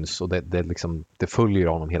det syns och det följer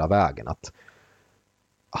honom hela vägen att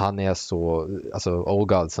han är så, alltså Old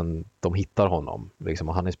Godsen, de hittar honom liksom,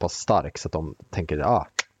 och han är så pass stark så att de tänker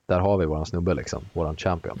där har vi våran snubbe liksom, våran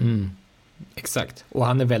champion. Exakt, och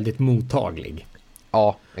han är väldigt mottaglig.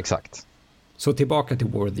 Ja, exakt. Så tillbaka till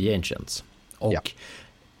War of the Ancients och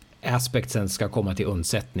Aspectsen ska komma till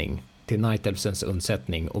undsättning, till Night Elfsens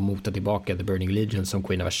undsättning och mota tillbaka The Burning Legion som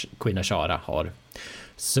Queen Ashara har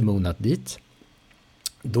summonat dit.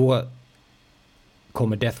 Då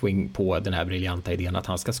kommer Deathwing på den här briljanta idén att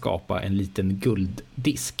han ska skapa en liten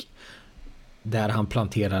gulddisk där han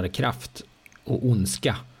planterar kraft och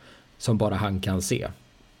ondska som bara han kan se.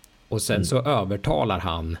 Och sen så övertalar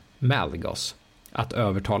han Malygos att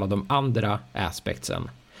övertala de andra Aspectsen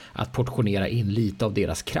att portionera in lite av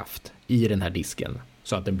deras kraft i den här disken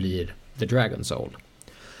så att den blir The Dragon Soul.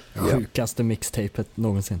 Sjukaste mixtapet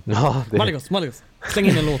någonsin. Ja, Malygos. Släng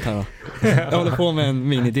in en låt här då. Jag håller på med en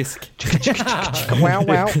minidisk.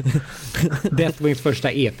 Wow. Deathwings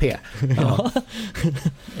första EP.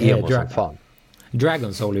 Emo som fan.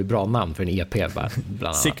 Dragon Soul är ju bra namn för en EP bland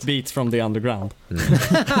annat. Sick Beats from the Underground.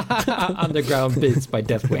 Underground Beats by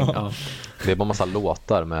Deathwing. Ja. Det är bara massa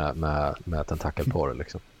låtar med tentakel på det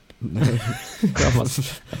liksom.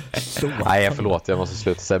 Nej, förlåt, jag måste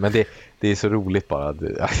sluta säga. Men det är så roligt bara.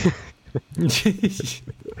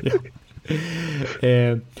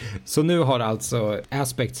 Så nu har alltså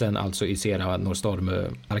Aspectsen, alltså Ysera,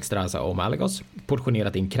 Norstorm, Alexstrasza och Malygos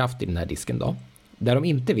portionerat in kraft i den här disken då. Där de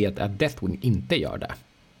inte vet att Deathwing inte gör det.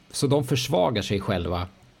 Så de försvagar sig själva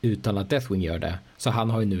utan att Deathwing gör det. Så han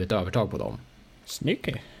har ju nu ett övertag på dem.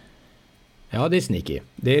 Sneaky. Ja, det är sneaky.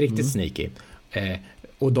 Det är riktigt sneaky.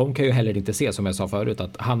 Och de kan ju heller inte se, som jag sa förut,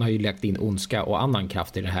 att han har ju lagt in ondska och annan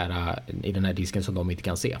kraft i den här disken som de inte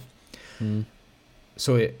kan se.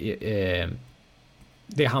 Så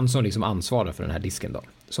det är han som liksom ansvarar för den här disken då.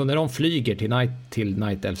 Så när de flyger till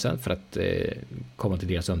Night Elfsen för att komma till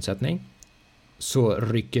deras undsättning, så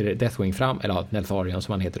rycker Deathwing fram, eller Neltharion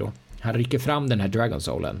som han heter då. Han rycker fram den här Dragon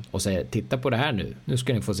Soulen och säger: titta på det här nu. Nu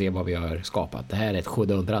ska ni få se vad vi har skapat. Det här är ett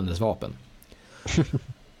sjudundrandes vapen.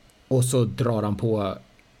 Och så drar han på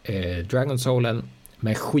Dragon Soulen,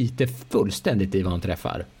 men skiter fullständigt i vad han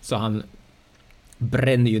träffar. Så han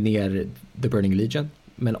bränner ju ner The Burning Legion,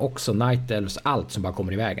 men också Night Elves, allt som bara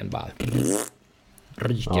kommer i vägen bara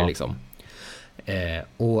ryker liksom.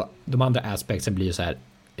 Och de andra aspekten blir ju så här: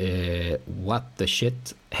 what the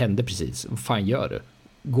shit hände precis? Vad fan gör du?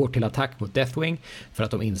 Går till attack mot Deathwing för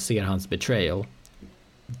att de inser hans betrayal.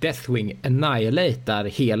 Deathwing annihilatar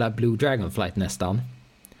hela Blue Dragonflight nästan.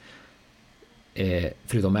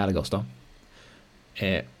 Förutom Malygos då.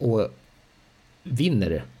 Och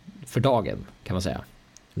vinner för dagen, kan man säga.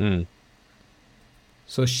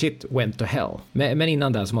 Så shit went to hell. Men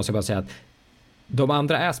innan det så måste jag bara säga att de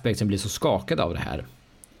andra aspekten blir så skakade av det här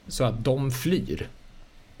så att de flyr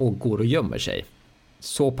och går och gömmer sig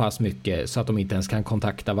så pass mycket så att de inte ens kan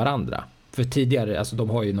kontakta varandra. För tidigare, alltså de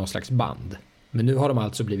har ju någon slags band. Men nu har de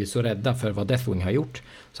alltså blivit så rädda för vad Deathwing har gjort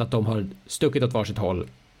så att de har stuckit åt varsitt håll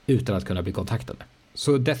utan att kunna bli kontaktade.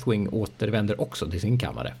 Så Deathwing återvänder också till sin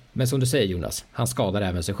kammare. Men som du säger, Jonas, han skadar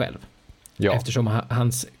även sig själv. Ja. Eftersom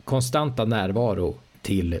hans konstanta närvaro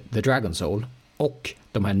till The Dragon Soul och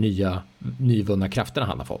de här nyvunna krafterna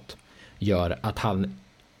han har fått gör att han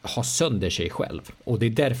har sönder sig själv. Och det är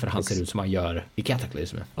därför han ser ut som han gör i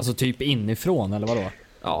Cataclysm. Alltså typ inifrån, eller vadå?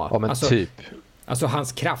 Ja, men alltså, typ. Alltså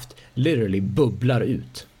hans kraft literally bubblar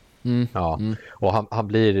ut. Och han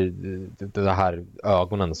blir det här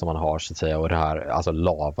ögonen som han har så att säga, och det här alltså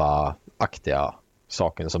lava-aktiga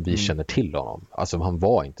saken som vi känner till honom. Alltså han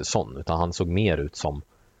var inte sån, utan han såg mer ut som,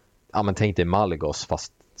 ja men tänk dig Malygos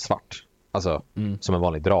fast svart. Alltså som en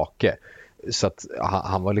vanlig drake. Så att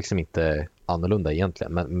han var liksom inte annorlunda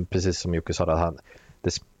egentligen, men precis som Jocke sa,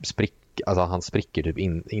 att han spricker typ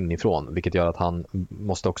inifrån, vilket gör att han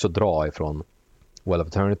måste också dra ifrån Well of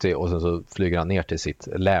Eternity och sen så flyger han ner till sitt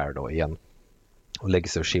lair då igen och lägger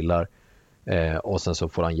sig och chillar, och sen så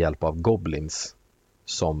får han hjälp av goblins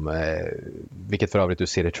som vilket för övrigt du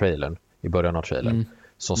ser i trailern, i början av trailern,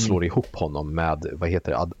 som slår ihop honom med, vad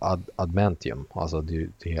heter det, adamantium, alltså det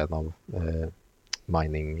är en av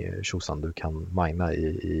mining-tjosan du kan mina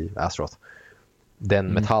i Azeroth. Den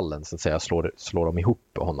metallen så att säga slår de ihop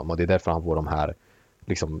honom, och det är därför han får de här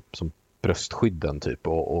liksom som bröstskydden typ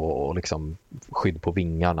och liksom skydd på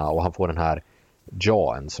vingarna, och han får den här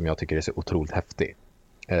jawen som jag tycker är så otroligt häftig.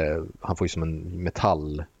 Han får ju som en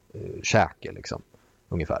metallkäke liksom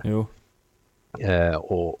ungefär. Jo.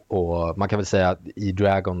 Och man kan väl säga att i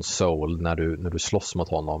Dragon Soul när du slåss mot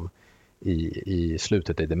honom i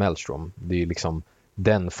slutet i The Maelstrom, det är ju liksom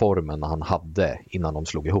den formen han hade innan de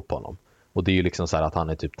slog ihop honom. Och det är ju liksom så här att han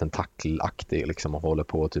är typ tentakelaktig liksom och håller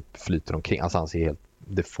på och typ flyter omkring. Alltså han ser helt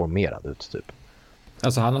deformerad ut typ.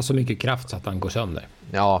 Alltså han har så mycket kraft så att han går sönder.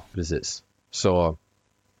 Ja, precis. Så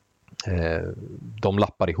de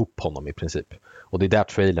lappar ihop honom i princip. Och det är där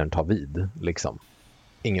trailern tar vid liksom.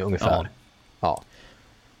 Ingen ungefär. Ja.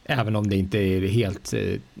 Även om det inte är helt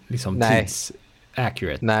liksom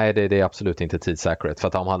tidsaccurate. Nej, det är absolut inte tidsaccurate. För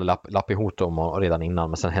att de hade lappat ihop dem redan innan,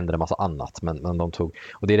 men sen hände det massa annat. Men de tog,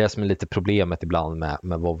 och det är det som är lite problemet ibland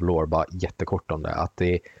med WoW Lore, bara jättekort om det, att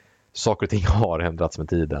det saker och ting har ändrats med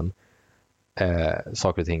tiden.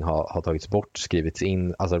 Saker och ting har tagits bort, skrivits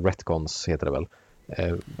in, alltså retcons heter det väl.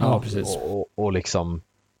 Ja, precis. Och liksom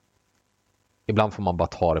ibland får man bara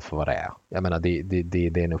ta det för vad det är. Jag menar,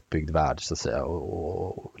 det är en uppbyggd värld så att säga,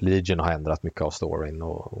 och Legion har ändrat mycket av storyn,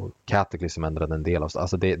 och Cataclysm ändrade en del av,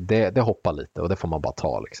 alltså det hoppar lite, och det får man bara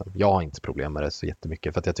ta liksom. Jag har inte problem med det så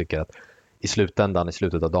jättemycket, för att jag tycker att i slutet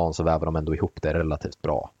av dagen så väver de ändå ihop det relativt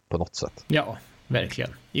bra på något sätt. Ja,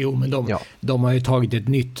 verkligen. Jo, men de har ju tagit ett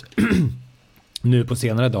nytt Nu på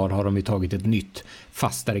senare dagar har de ju tagit ett nytt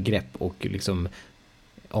fastare grepp och liksom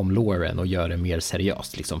om loren och gör det mer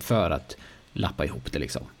seriöst liksom, för att lappa ihop det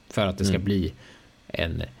liksom. För att det ska bli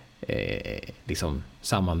en liksom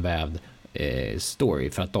sammanvävd story,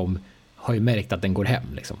 för att de har ju märkt att den går hem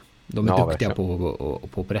liksom. De är duktiga på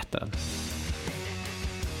att berätta den.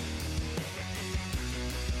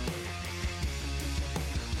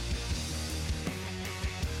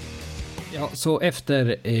 Ja, så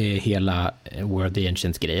efter hela War of the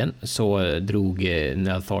Ancients-grejen så drog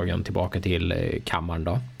Neltharion tillbaka till kammaren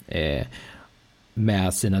då,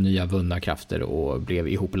 med sina nya vunna krafter och blev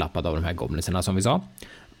ihoplappad av de här goblinsarna som vi sa.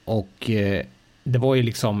 Och det var ju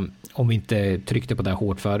liksom, om vi inte tryckte på det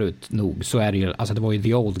hårt förut nog, så är det ju, alltså det var ju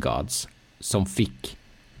The Old Gods som fick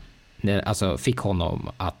honom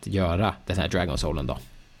att göra den här Dragon Soulen då.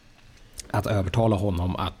 Att övertala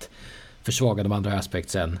honom att försvaga de andra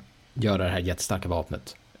aspekten, göra det här jättestarka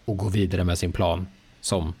vapnet och gå vidare med sin plan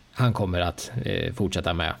som han kommer att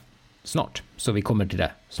fortsätta med snart. Så vi kommer till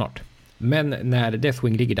det snart. Men när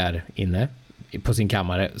Deathwing ligger där inne på sin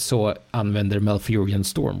kammare så använder Malfurion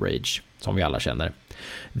Stormrage, som vi alla känner,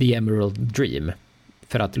 The Emerald Dream,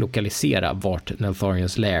 för att lokalisera vart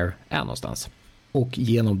Neltharions lair är någonstans. Och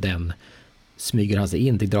genom den smyger han sig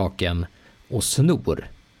in till draken och snor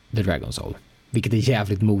The Dragon Soul. Vilket är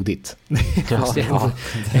jävligt modigt.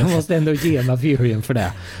 Jag måste ändå ge Malfurion för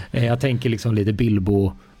det. Jag tänker liksom lite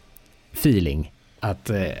Bilbo-feeling.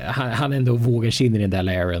 Att han ändå vågar sig in i den där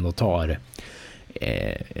lairen och tar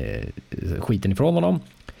skiten ifrån honom.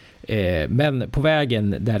 Men på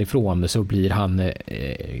vägen därifrån så blir han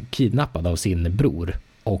kidnappad av sin bror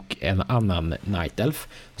och en annan Night Elf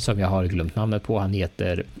som jag har glömt namnet på. Han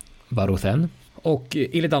heter Varothen. Och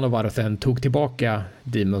Illidan och Varothen tog tillbaka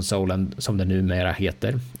Demon Soulen, som den numera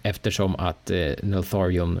heter, eftersom att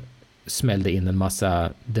Neltharion smällde in en massa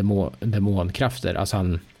demonkrafter. Alltså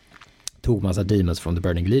han tog massa demons från The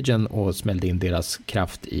Burning Legion och smällde in deras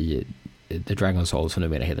kraft i The Dragon Soul, som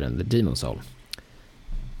numera heter den The Demon Soul.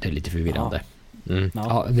 Det är lite förvirrande.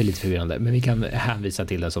 Ja, det är lite förvirrande, men vi kan hänvisa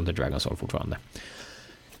till den som The Dragon Soul fortfarande.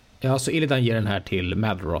 Ja, så Illidan ger den här till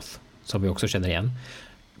Malroth, som vi också känner igen.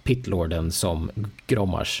 Pitlorden som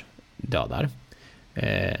Grommars dödar.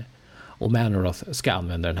 Och Malroth ska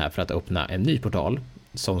använda den här för att öppna en ny portal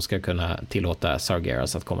som ska kunna tillåta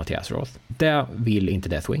Sargeras att komma till Azeroth. Det vill inte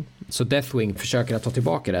Deathwing. Så Deathwing försöker att ta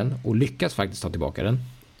tillbaka den och lyckas faktiskt ta tillbaka den.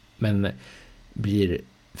 Men blir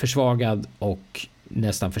försvagad och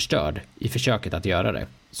nästan förstörd i försöket att göra det.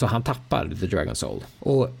 Så han tappar The Dragon Soul.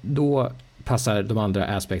 Och då passar de andra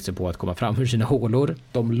aspekter på att komma fram ur sina hålor.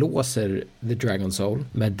 De låser The Dragon Soul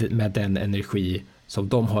med den energi som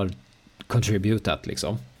de har contributat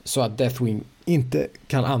liksom. Så att Deathwing inte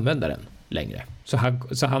kan använda den längre.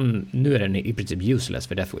 Så han nu är den i princip useless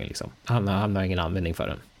för Deathwing liksom. Han har ingen användning för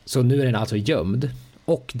den. Så nu är den alltså gömd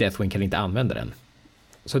och Deathwing kan inte använda den.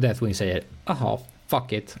 Så Deathwing säger, aha,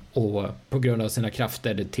 fuck it. Och på grund av sina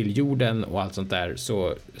krafter till jorden och allt sånt där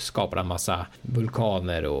så skapar han massa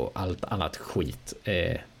vulkaner och allt annat skit.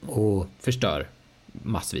 Och förstör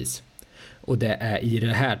massvis. Och det är i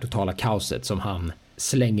det här totala kaoset som han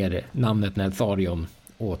slänger namnet Neltharion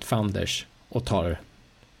åt Fanders och tar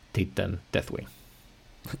titeln Deathwing.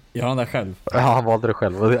 Gör han det själv? Ja, han valde det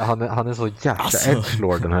själv. Och han är så jäkla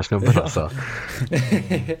edgelord, den här snubben alltså.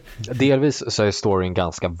 Delvis så är storyn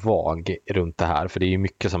ganska vag runt det här. För det är ju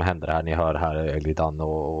mycket som händer här. Ni hör här Illidan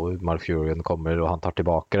och Malfurion kommer och han tar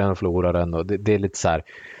tillbaka den och förlorar den. Och det är lite så här.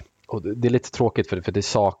 Och det är lite tråkigt för det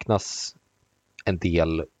saknas en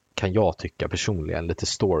del, kan jag tycka personligen, lite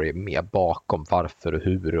story med bakom varför och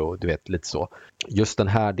hur och du vet lite så. Just den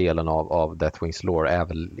här delen av Deathwings lore är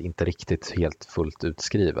väl inte riktigt helt fullt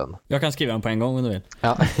utskriven. Jag kan skriva den på en gång om du vill.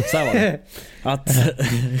 Ja. Så här var det. Att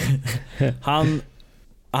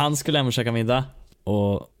han skulle hem och käka middag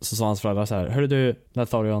och så sa hans föräldrar så här: hörru du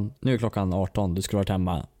Neltharion, nu är klockan 18, du skulle varit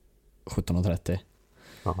hemma 17:30.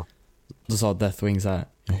 Aha. Då sa Deathwing så här: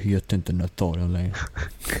 jag heter inte Neltharion längre.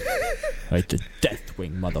 Jag heter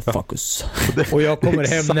Deathwing, motherfuckers. Och jag kommer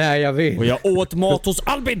hem när jag vill. Och jag åt mat hos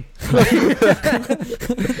Albin.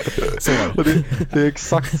 Så var det. Och det är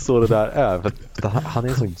exakt så det där är. För han är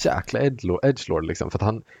en sån jäkla edgelord liksom. För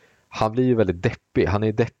att han blir ju väldigt deppig. Han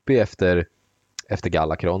är deppig efter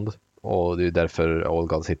Galakrond. Och det är därför Old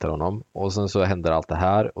Gods hittar honom. Och sen så händer allt det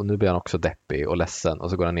här. Och nu blir han också deppig och ledsen. Och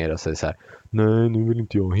så går han ner och säger så här: nej, nu vill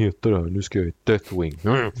inte jag heta det här. Nu ska jag heta Deathwing.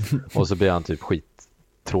 Och så blir han typ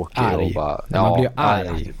tråkig arg. Och bara, man blir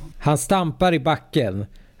arg. Han stampar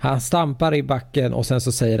i backen och sen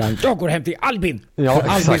så säger han: jag går hem till Albin. Ja,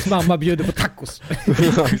 Albins mamma bjuder på tacos.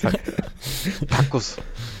 Tacos.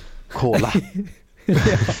 Cola.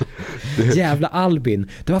 Jävla Albin.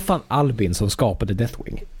 Det var fan Albin som skapade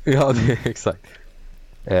Deathwing. Ja, det är exakt.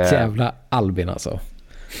 Jävla Albin alltså.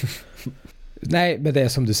 Nej, men det är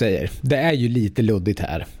som du säger. Det är ju lite luddigt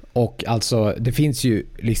här. Och alltså, det finns ju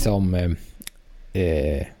liksom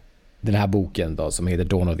den här boken då som heter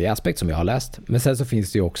Dawn of the Aspect som jag har läst. Men sen så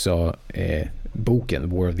finns det ju också boken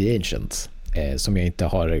War of the Ancients som jag inte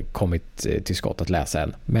har kommit till skott att läsa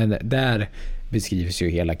än. Men där beskrivs ju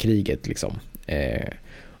hela kriget liksom.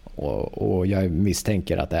 Och jag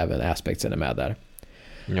misstänker att även Aspectsen är med där.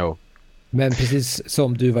 Jo. Men precis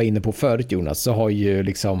som du var inne på förut, Jonas, så har ju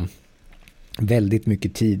liksom väldigt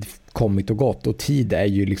mycket tid kommit och gått, och tid är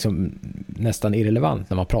ju liksom nästan irrelevant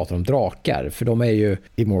när man pratar om drakar, för de är ju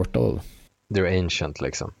immortal. They're ancient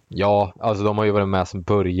liksom. Ja, alltså de har ju varit med sedan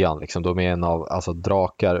början liksom. De är en av, alltså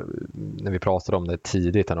drakar, när vi pratade om det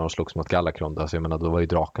tidigt när de slogs mot Galakrond, alltså jag menar, då var ju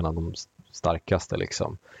drakarna de starkaste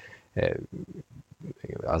liksom.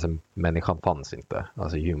 Alltså människan fanns inte,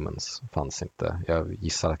 alltså humans fanns inte. Jag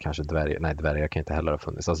gissar att kanske dvärgar kan inte heller ha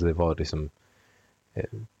funnits. Alltså det var liksom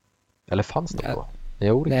eller fanns det då?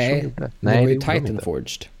 Jo, Nej, det var ju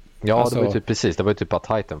Titanforged. Ja, alltså, det var ju typ precis, det var ju typ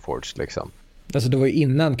bara Titanforged liksom. Alltså det var ju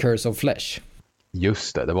innan Curse of Flesh.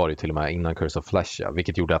 Just det var ju till och med innan Curse of Flesh, ja,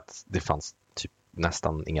 vilket gjorde att det fanns typ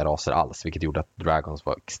nästan inga raser alls, vilket gjorde att dragons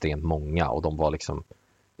var extremt många, och de var liksom,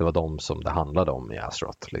 det var de som det handlade om i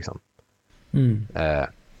Azeroth liksom.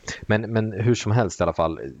 Men hur som helst i alla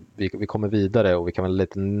fall, vi kommer vidare, och vi kan väl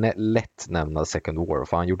lite lätt nämna Second War,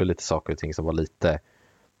 för han gjorde lite saker och ting som var lite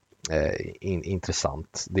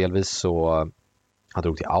intressant. Delvis så han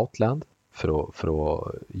drog till Outland för att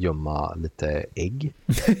gömma lite ägg.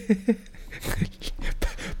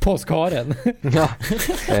 Påskharen. Ja,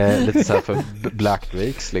 lite så här för Black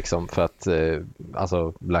Drakes liksom, för att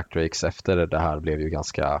alltså Black Drakes efter det här blev ju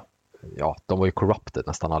ganska, ja, de var ju corrupted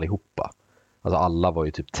nästan allihopa. Alltså alla var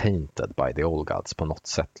ju typ tainted by the old gods på något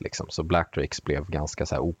sätt liksom. Så Black Drakes blev ganska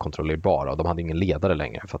så här okontrollerbara, och de hade ingen ledare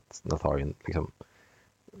längre för att Natharion liksom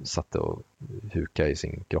satt och huka i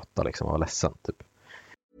sin grotta liksom och var ledsen typ.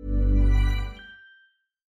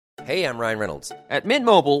 Hey, I'm Ryan Reynolds. At Mint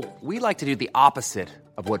Mobile, we like to do the opposite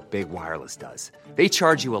of what Big Wireless does. They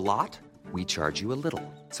charge you a lot, we charge you a little.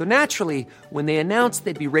 So naturally, when they announced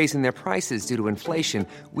they'd be raising their prices due to inflation,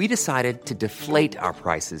 we decided to deflate our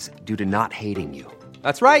prices due to not hating you.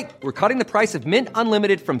 That's right. We're cutting the price of Mint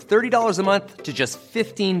Unlimited from $30 a month to just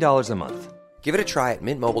 $15 a month. Give it a try at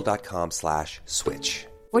mintmobile.com/switch.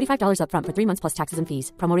 $45 up front for 3 months plus taxes and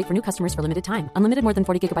fees. Promo rate for new customers for limited time. Unlimited more than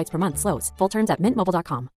 40 gigabytes per month slows. Full terms at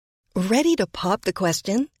mintmobile.com. Ready to pop the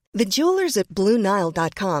question? The jewelers at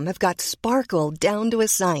BlueNile.com have got sparkle down to a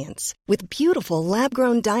science with beautiful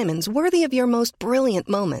lab-grown diamonds worthy of your most brilliant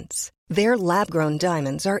moments. Their lab-grown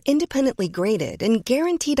diamonds are independently graded and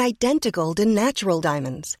guaranteed identical to natural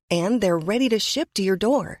diamonds, and they're ready to ship to your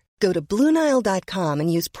door. Go to BlueNile.com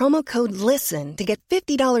and use promo code LISTEN to get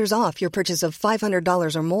 $50 off your purchase of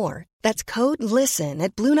 $500 or more. That's code LISTEN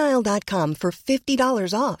at BlueNile.com for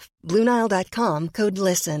 $50 off. BlueNile.com, code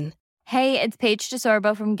LISTEN. Hey, it's Paige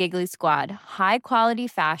DeSorbo from Giggly Squad. High quality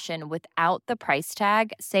fashion without the price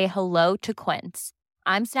tag. Say hello to Quince.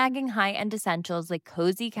 I'm snagging high-end essentials like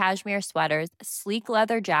cozy cashmere sweaters, sleek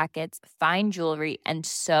leather jackets, fine jewelry, and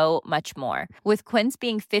so much more. With Quince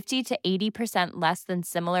being 50 to 80% less than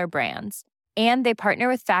similar brands. And they partner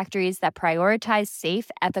with factories that prioritize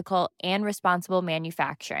safe, ethical, and responsible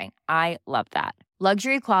manufacturing. I love that.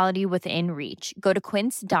 Luxury quality within reach. Go to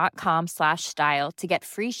quince.com/style to get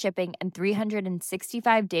free shipping and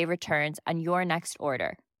 365-day returns on your next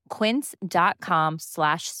order.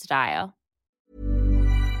 quince.com/style.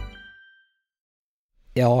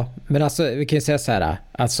 Ja, men alltså vi kan ju säga så här,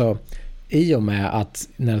 alltså i och med att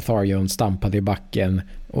Neltharion stampade i backen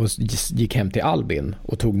och gick hem till Albin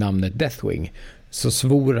och tog namnet Deathwing, så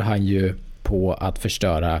svor han ju på att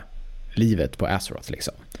förstöra livet på Azeroth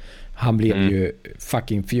liksom. Han blev ju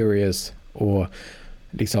fucking furious och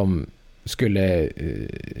liksom skulle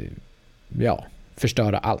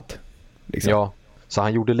förstöra allt liksom. Ja, så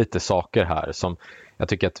han gjorde lite saker här som jag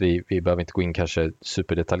tycker att vi behöver inte gå in kanske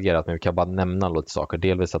superdetaljerat, men vi kan bara nämna lite saker.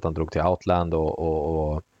 Delvis att han drog till Outland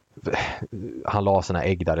och han la sina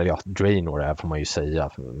ägg där, eller ja, Draenor är får man ju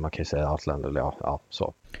säga. Man kan ju säga Outland eller ja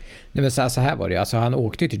så. Nej, men så här var det. Alltså han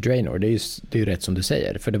åkte till Draenor, det är ju rätt som du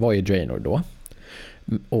säger, för det var ju Draenor då.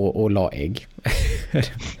 Och la ägg.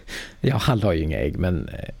 Ja, han la ju inga ägg, men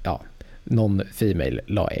ja, någon female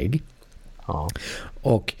la ägg. Ja.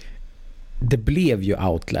 Och det blev ju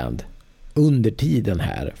Outland under tiden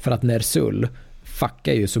här, för att Ner'zhul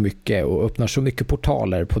fuckar ju så mycket och öppnar så mycket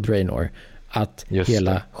portaler på Draenor att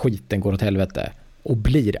hela skiten går åt helvete och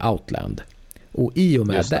blir Outland. Och i och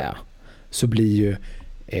med det så blir ju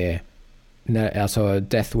alltså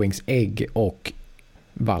Deathwings ägg och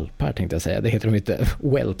valpar, tänkte jag säga, det heter de inte,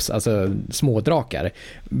 whelps, alltså smådrakar,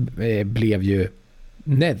 blev ju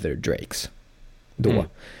Nether Drakes då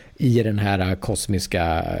i den här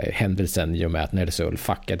kosmiska händelsen i och med att Ner'zhul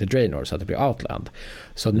fuckade Draenor så att det blev Outland.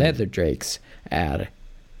 Så Nether Drakes är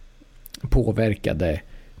påverkade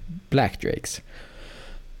Black Drakes.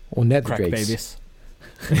 Och Nether Crack Drakes babies.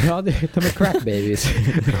 Ja, de är crack babies.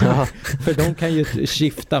 För de kan ju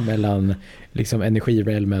skifta mellan liksom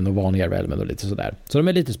energirealmen och vanliga realmen och lite sådär. Så de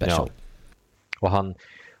är lite special. Ja.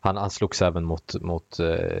 Och han slogs även mot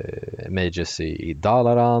Mages i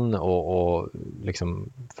Dalaran och liksom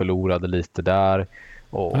förlorade lite där.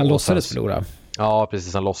 Han låtsades förlora. Ja,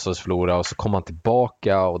 precis. Han låtsades förlora och så kom han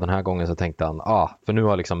tillbaka och den här gången så tänkte han, för nu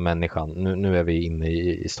har liksom människan, nu är vi inne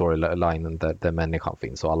i storylinen där människan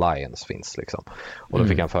finns och Alliance finns liksom. Och då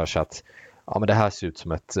fick han för sig att men det här ser ut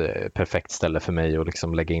som ett perfekt ställe för mig att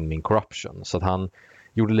liksom lägga in min corruption. Så att han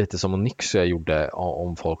gjorde lite som Onyxia gjorde,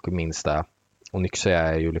 om folk minns det.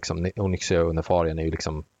 Onyxia och Nefarian är ju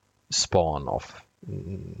liksom spawn of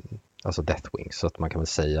alltså Deathwing, så att man kan väl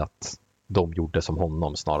säga att de gjorde som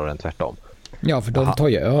honom snarare än tvärtom. Ja, för de tar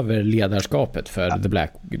ju över ledarskapet för The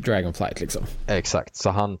Black Dragonflight liksom. Exakt, så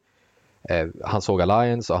han såg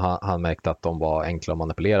Alliance och han märkte att de var enkla att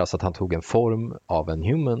manipulera, så att han tog en form av en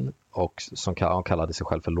human och som han kallade sig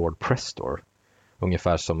själv för Lord Prestor.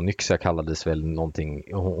 Ungefär som Onyxia kallades väl någonting,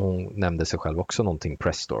 hon nämnde sig själv också någonting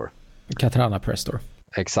Prestor. Katrana Prestor.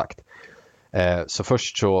 Exakt. Så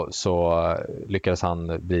först så lyckades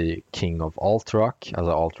han bli King of Alterac,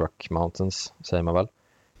 alltså Alterac Mountains säger man väl.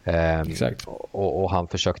 Exakt. Och han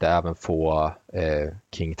försökte även få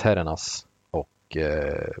King Terenas och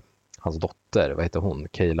hans dotter, vad heter hon?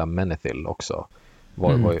 Kayla Menethil också.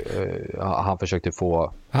 Han försökte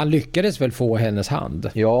få... Han lyckades väl få hennes hand?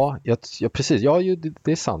 Ja, precis. Ja,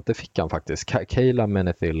 det är sant. Det fick han faktiskt. Kayla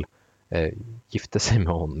Menethil gifte sig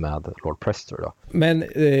med Lord Prestor då. Men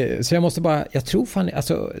så jag måste bara, jag tror fan,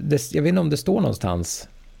 alltså jag vet inte om det står någonstans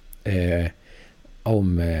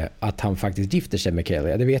om att han faktiskt gifter sig med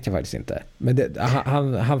Kayla, det vet jag faktiskt inte. Men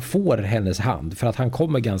han får hennes hand för att han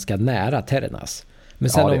kommer ganska nära Terenas. Men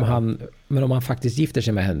sen om han faktiskt gifter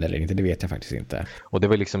sig med henne eller inte, det vet jag faktiskt inte. Och det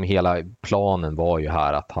var liksom hela planen var ju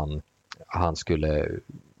här att han skulle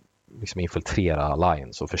liksom infiltrera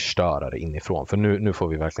Alliance och förstöra det inifrån. För nu får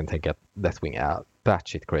vi verkligen tänka att Deathwing är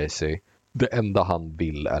batshit crazy. Det enda han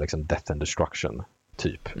vill är liksom death and destruction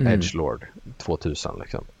typ. Edgelord 2000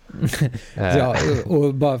 liksom. Ja,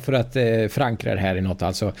 och bara för att förankra det här i något,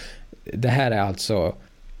 alltså det här är alltså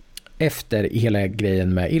efter hela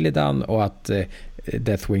grejen med Illidan och att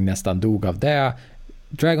Deathwing nästan dog av det.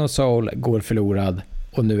 Dragon Soul går förlorad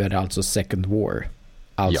och nu är det alltså Second War.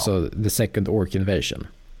 Alltså The Second Orc Invasion.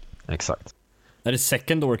 Exakt. Är det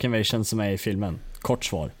Second Orc Invasion som är i filmen? Kort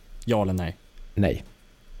svar. Ja eller nej? Nej.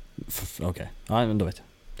 Okej. Ja, men då vet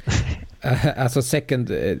jag. Alltså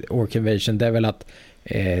Second Orc Invasion, det är väl att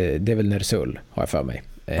det är väl Ner'zhul, har jag för mig.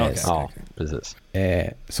 Ja, precis.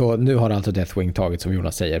 Så nu har alltså Deathwing tagit, som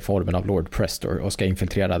Jonas säger, formen av Lord Prestor och ska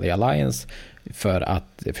infiltrera The Alliance för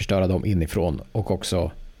att förstöra dem inifrån och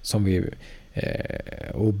också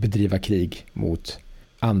och bedriva krig mot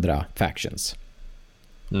andra factions.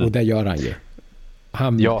 Och det gör han ju.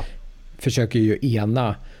 Han försöker ju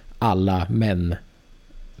ena alla män,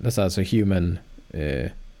 alltså human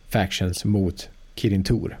factions mot Kirin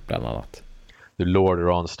Tor bland annat. Lord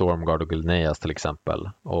Ron, Stormguard och Gulneas till exempel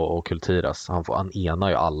och Kultiras. Han enar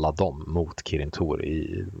ju alla dem mot Kirin Tor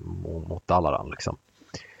mot Dalaran liksom.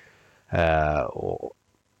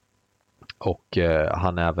 Och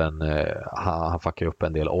han även han fuckar upp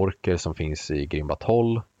en del orker som finns i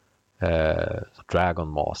Grimbatol. Dragon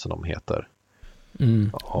Maw som de heter.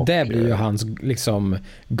 Och, det blir ju hans liksom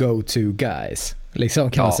go-to guys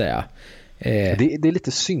liksom, kan man säga. Det är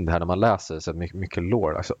lite synd här när man läser så mycket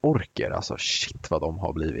lore. Alltså orker, alltså shit vad de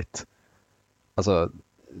har blivit. Alltså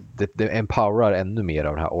det empowerar ännu mer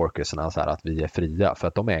av de här orkersarna så här, att vi är fria, för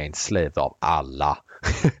att de är enslaved av alla.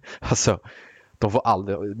 Alltså de får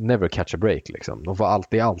aldrig, never catch a break liksom. De får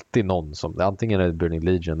alltid någon som, antingen är det Burning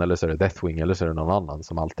Legion eller så är det Deathwing eller så är det någon annan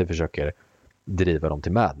som alltid försöker driva dem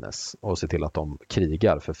till madness och se till att de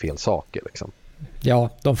krigar för fel saker liksom. Ja,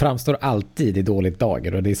 de framstår alltid i dåligt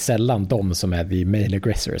dagar och det är sällan de som är the main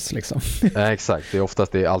aggressors liksom. Exakt,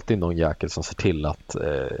 det är alltid någon jäkel som ser till att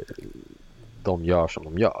de gör som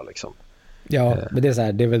de gör liksom. Ja, men det är så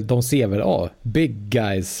här, det är väl, de ser väl big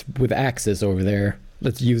guys with axes over there.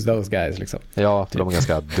 Let's use those guys liksom. Ja, för de är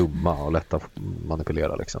ganska dumma och lätta att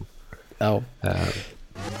manipulera liksom. Ja.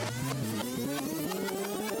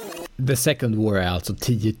 The Second War är alltså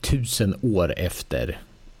 10 000 år efter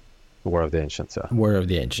War of the Ancient, ja. War of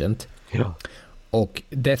the Ancient. Ja. Och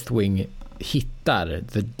Deathwing hittar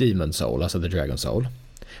The Demon Soul, alltså The Dragon Soul.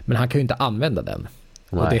 Men han kan ju inte använda den.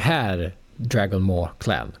 Nej. Och det är här Dragon Maw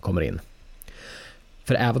Clan kommer in.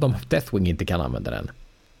 För även om Deathwing inte kan använda den,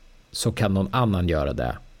 så kan någon annan göra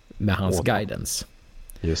det med hans guidance.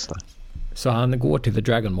 Just det. Så han går till The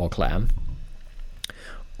Dragon Maw Clan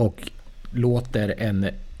och låter en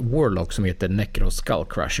warlock som heter Necro Skull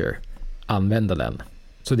Crusher använda den.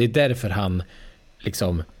 Så det är därför han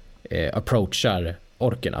liksom approachar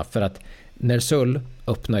orkerna. För att Ner'zhul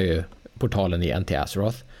öppnar ju portalen igen till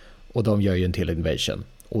Azeroth och de gör ju en till invasion.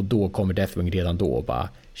 Och då kommer Deathwing redan då och bara,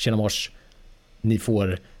 tjena mors, ni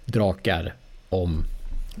får drakar om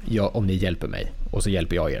ni hjälper mig. Och så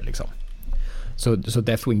hjälper jag er liksom. Så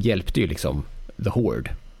Deathwing hjälpte ju liksom The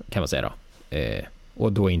Horde, kan man säga då.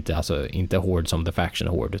 Och då inte Horde som The Faction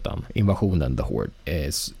Horde, utan invasionen The Horde.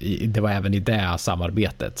 Det var även i det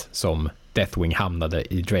samarbetet som Deathwing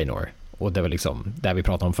hamnade i Draenor. Och det var liksom där vi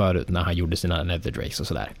pratade om förut, när han gjorde sina Nether Drakes och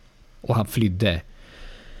sådär. Och han flydde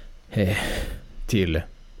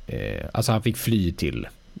alltså han fick fly till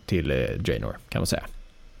Draenor, kan man säga.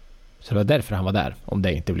 Så det var därför han var där, om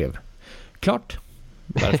det inte blev klart.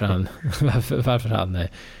 Varför han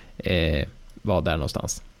var där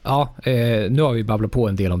någonstans. Ja, nu har vi babblat på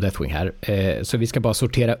en del om Deathwing här. Så vi ska bara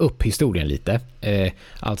sortera upp historien lite.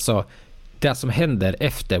 Alltså, det som händer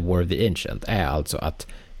efter War of the Ancient är alltså att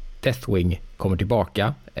Deathwing kommer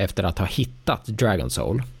tillbaka efter att ha hittat Dragon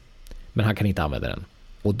Soul. Men han kan inte använda den.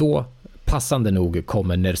 Och då, passande nog,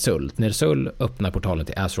 kommer Ner'zhul. Ner'zhul öppnar portalen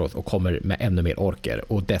till Azeroth och kommer med ännu mer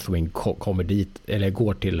orker. Och Deathwing kommer dit, eller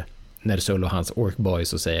går till Ner'zhul och hans Orc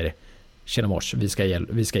Boys och säger, tjena mors,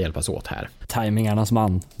 vi ska hjälpas åt här. Timingarnas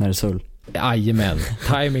man, Ner'zhul. Jajamän,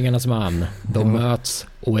 timingarnas man. De möts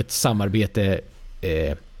och ett samarbete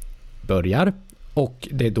börjar. Och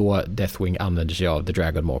det är då Deathwing använder sig av The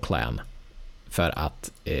Dragon Maw Clan för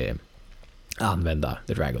att använda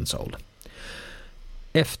The Dragon Soul.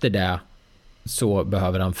 Efter det så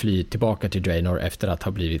behöver han fly tillbaka till Draenor efter att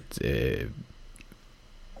ha blivit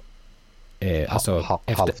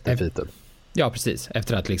halvt defeated. Ja, precis.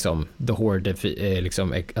 Efter att liksom The Horde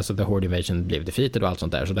The Horde Invasion blev defeated och allt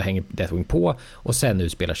sånt där. Så då hänger Deathwing på. Och sen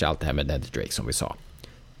utspelar sig allt det här med Nether Drake som vi sa.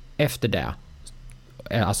 Efter det,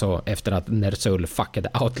 alltså efter att Ner'zhul fuckade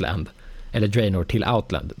Outland, eller Draenor till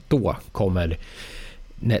Outland, då kommer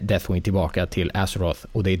Deathwing tillbaka till Azeroth.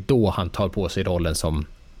 Och det är då han tar på sig rollen som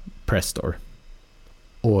Prestor.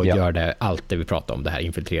 Och gör det, allt det vi pratar om. Det här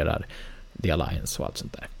infiltrerar The Alliance och allt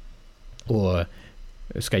sånt där. Och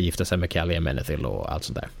ska gifta sig med Calia Menethil och allt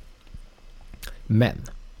sånt där. Men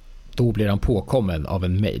då blir han påkommen av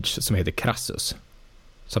en mage som heter Crassus,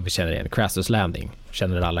 som vi känner igen. Crassus Landing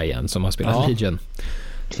känner alla igen som har spelat Legion.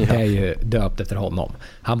 Det är ju döpt efter honom.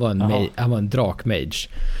 Han var en drakmage,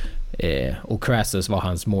 och Crassus var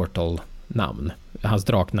hans mortal namn. Hans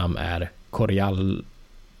draknamn är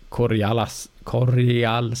Corialstras.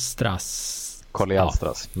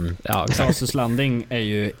 Ja. Crassus Landing är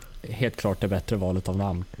ju helt klart det bättre valet av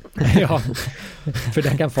namn. Ja, för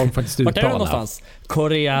det kan folk faktiskt uttala. Vart är det någonstans?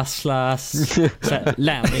 Coriaslas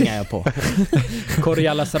Landing är jag på.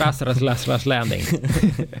 Corialasras Landing.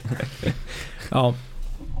 Ja.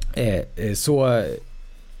 Så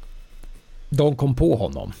de kom på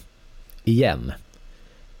honom igen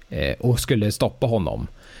och skulle stoppa honom.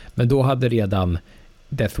 Men då hade redan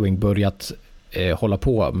Deathwing börjat hålla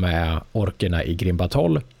på med orkerna i Grim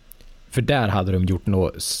Batol. För där hade de gjort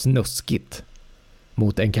något snuskigt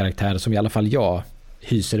mot en karaktär som i alla fall jag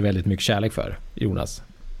hyser väldigt mycket kärlek för. Jonas,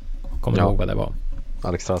 kommer du ihåg vad det var?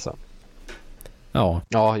 Alexstrasza. Ja.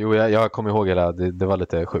 Ja, jo, jag kommer ihåg det var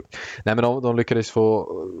lite sjukt. Nej, men de lyckades få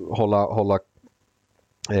hålla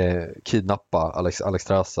kidnappa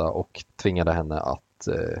Alexstrasza och tvingade henne att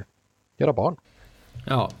göra barn.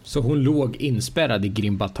 Ja, så hon låg inspärrad i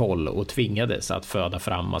Grim Batol och tvingades att föda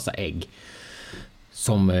fram massa ägg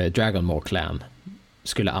som Dragon Maw Clan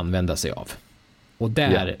skulle använda sig av. Och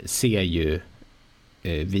där ser ju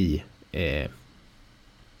vi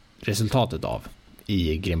resultatet av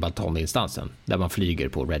i Grim Batol-instansen, där man flyger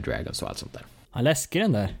på Red Dragons och allt sånt där. Han läsker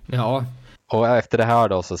den där. Ja. Och efter det här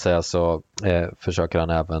då så försöker han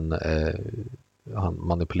även han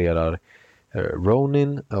manipulerar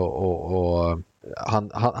Ronin och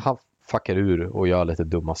han fuckar ur och gör lite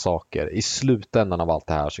dumma saker. I slutändan av allt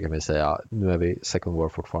det här så kan vi säga, nu är vi Second War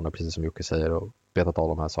fortfarande, precis som Jocke säger, och betat av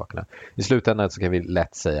de här sakerna. I slutändan så kan vi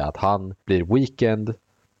lätt säga att han blir weekend,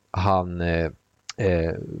 han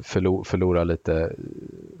förlorar lite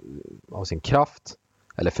av sin kraft,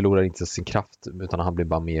 eller förlorar inte sin kraft, utan han blir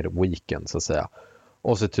bara mer weakened så att säga.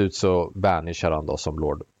 Och så ut så vanishar han då som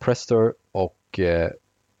Lord Prestor, och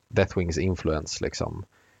Deathwings influence liksom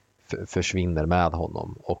försvinner med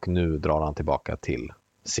honom, och nu drar han tillbaka till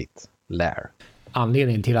sitt lair.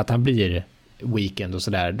 Anledningen till att han blir weekend och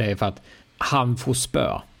sådär, det är för att han får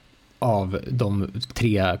spö av de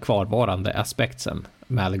 3 kvarvarande aspektsen,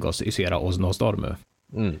 Malygos, Ysera och Nostormu.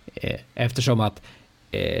 Eftersom att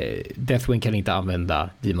Deathwing kan inte använda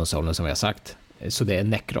Demon Soulen som vi har sagt, så det är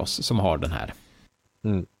Necros som har den här.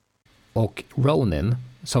 Och Ronin,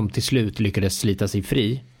 som till slut lyckades slita sig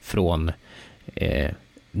fri från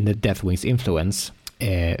Deathwings influence,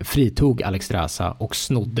 fritog Alexstrasza och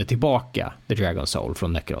snodde tillbaka The Dragon Soul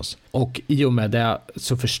från Necros. Och i och med det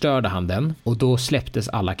så förstörde han den, och då släpptes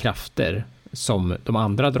alla krafter som de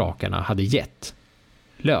andra drakarna hade gett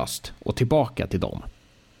löst och tillbaka till dem.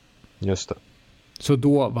 Just det. Så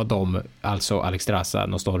då var de, alltså Alexstrasza,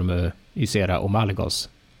 Nostormu, Ysera och Malygos,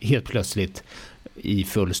 helt plötsligt i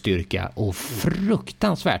full styrka och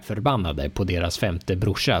fruktansvärt förbannade på deras 5:e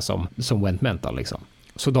brorsa som went mental liksom.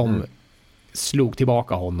 Så de slog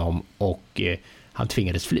tillbaka honom, och han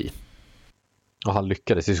tvingades fly. Och han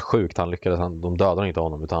lyckades, det är så sjukt, de dödar inte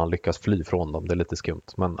honom, utan han lyckas fly från dem. Det är lite skumt,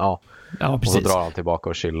 men ja precis. Och så drar han tillbaka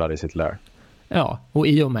och chillar i sitt lair. Ja, och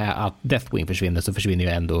i och med att Deathwing försvinner så försvinner ju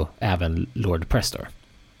ändå även Lord Prestor.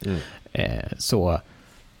 Så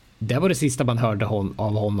det var det sista man hörde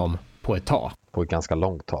av honom på ett tag. På ett ganska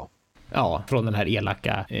långt tag. Ja, från den här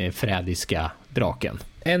elaka, frädiska draken.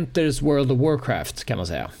 Enters World of Warcraft, kan man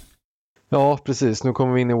säga. Ja, precis. Nu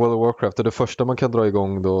kommer vi in i World of Warcraft, och det första man kan dra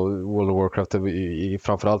igång då World of Warcraft är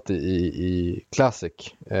framförallt i Classic.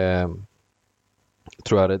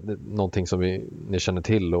 Tror jag det är någonting som ni känner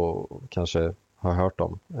till och kanske har hört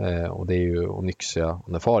om. Och det är ju Onyxia och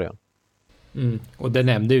Nefarian. Och det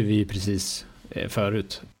nämnde vi precis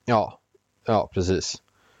förut. Ja, precis.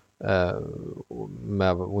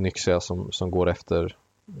 Med Onyxia som går efter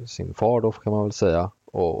sin far då, kan man väl säga.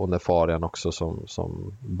 Och Nefarian också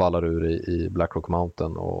som ballar ur i Blackrock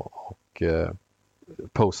Mountain och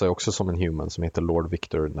posar också som en human som heter Lord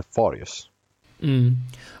Victor Nefarius.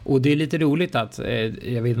 Och det är lite roligt att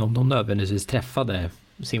jag vet inte om de nödvändigtvis träffade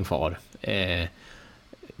sin far,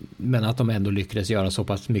 men att de ändå lyckades göra så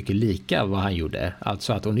pass mycket lika vad han gjorde.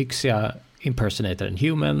 Alltså att Onyxia impersonator en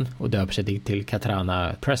human och döper sig till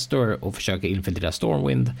Katrana Prestor och försöker infiltrera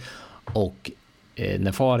Stormwind, och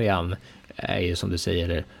Nefarian är ju som du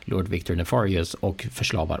säger Lord Victor Nefarius och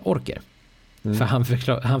förslavar orker. För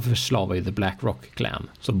han förslavar ju The Blackrock Clan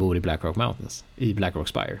som bor i Blackrock Mountains, i Blackrock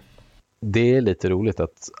Spire. Det är lite roligt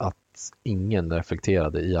att ingen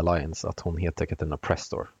reflekterade i Alliance att hon heter Katrina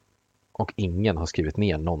Prestor. Och ingen har skrivit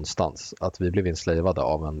ner någonstans att vi blev enslavade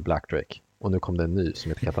av en Black Drake. Och nu kom det en ny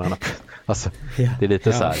som heter Katarina. Alltså, det är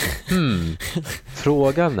lite så här.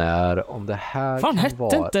 Frågan är om det här fan, kan hette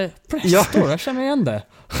vara... inte Prestor? Jag känner igen det.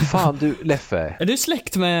 Fan du, Leffe. Är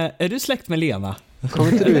du släkt med Lena?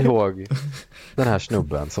 Kommer inte du ihåg den här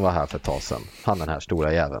snubben som var här för ett tag sedan? Han, den här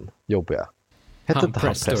stora jäveln. Jobbiga. Hette Han inte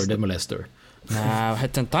Prestor, han the Molester. Nej,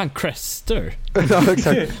 hette inte han Crester? Ja,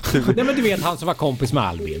 exakt. Nej, men du vet han som var kompis med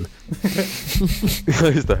Albin. Ja,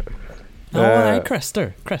 just det. Ja, nej,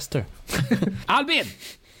 Crester. Albin,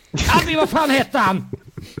 vad fan hette han?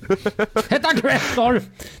 Hette han Crestor?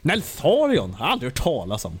 Neltharion, jag har aldrig hört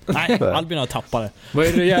talas om. Nej, Albin har tappat det. Vad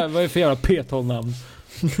är det för jävla P12-namn?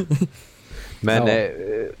 Men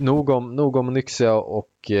nog om Onyxia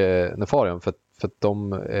och Nefarian, för att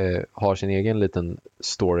de har sin egen liten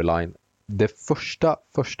storyline. Det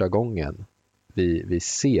första gången vi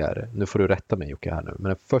ser, nu får du rätta mig Jocke här nu, men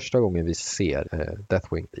den första gången vi ser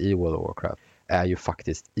Deathwing i World of Warcraft är ju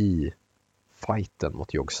faktiskt i fighten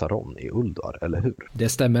mot Yogg-Saron i Uldar, eller hur? Det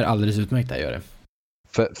stämmer alldeles utmärkt, det gör det.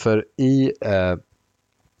 För i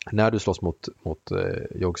när du slåss mot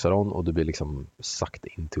Yogg-Saron och du blir liksom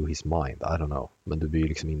sucked into his mind, I don't know, men du blir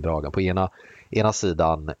liksom indragen. På ena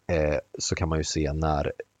sidan så kan man ju se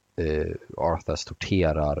när Arthas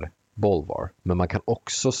torterar Bolvar, men man kan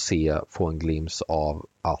också få en glimt av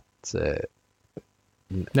att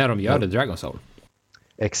när de gör The Dragon Soul.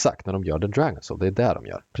 Exakt, när de gör The Dragon Soul, det är där de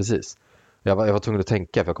gör, precis. Jag var tvungen att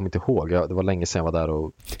tänka, för jag kommer inte ihåg, det var länge sedan jag var där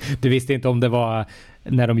och... Du visste inte om det var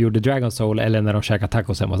när de gjorde Dragon Soul eller när de käkade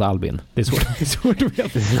tacos hemma hos Albin. Det är svårt att veta.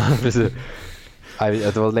 Precis.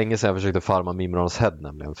 Det var länge sedan jag försökte farma Mimrons head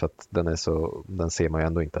nämligen, för att den ser man ju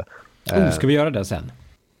ändå inte. Ska vi göra det sen?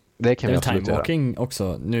 Det kan vi absolut göra. Time-walking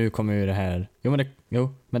också. Nu kommer ju det här...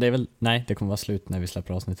 men det är väl... Nej, det kommer vara slut när vi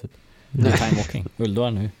släpper avsnittet. Det är time-walking.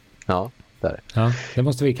 Uldar nu. Ja. där. Ja, det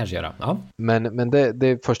måste vi kanske göra. Ja. Men det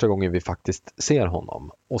är första gången vi faktiskt ser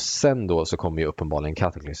honom. Och sen då så kommer ju uppenbarligen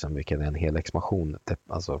Cataclysm, vilket är en hel expansion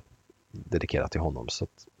alltså dedikerat till honom.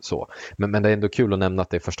 Så. Men det är ändå kul att nämna att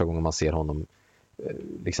det är första gången man ser honom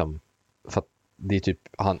liksom, för att det är typ,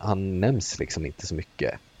 han nämns liksom inte så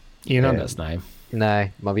mycket. Innan dess, nej.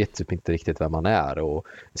 Nej, man vet typ inte riktigt vem man är. Och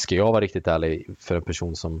ska jag vara riktigt ärlig, för en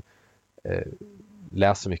person som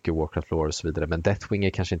läser mycket Warcraft-lore och så vidare, men Deathwing är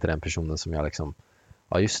kanske inte den personen som jag liksom,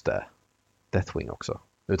 ja just det, Deathwing också.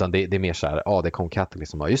 Utan det är mer så här, det kom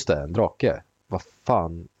Cataclysm, ja just det, en drake.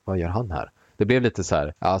 Vad gör han här? Det blev lite så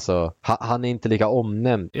här, alltså, han är inte lika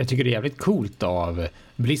omnämnd. Jag tycker det är jävligt coolt av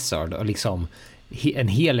Blizzard och liksom en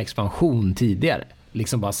hel expansion tidigare.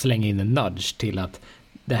 Liksom bara slänga in en nudge till att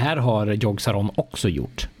det här har Yogg-Saron också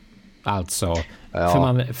gjort. Alltså,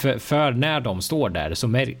 för när de står där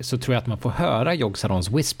så tror jag att man får höra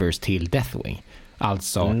Yogg-Sarons whispers till Deathwing.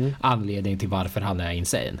 Alltså anledning till varför han är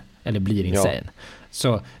insane. Eller blir insane. Ja.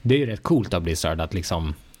 Så det är ju rätt coolt av Blizzard att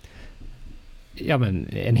liksom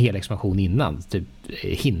en hel expansion innan typ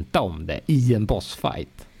hinta om det i en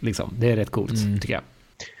bossfight. Liksom. Det är rätt coolt tycker jag.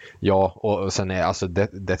 Ja, och sen är alltså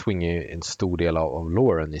Deathwing är en stor del av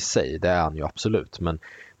loren i sig. Det är han ju absolut.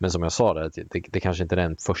 Men som jag sa, det kanske inte är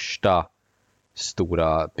den första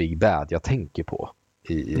stora Big Bad jag tänker på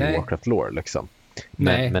i Warcraft lore liksom.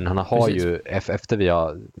 Men han har precis. Ju efter vi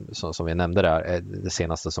har, som vi nämnde där, det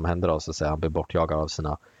senaste som hände då, så att säga, han blev bortjagad av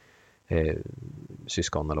sina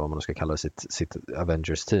syskon eller vad man ska kalla det, sitt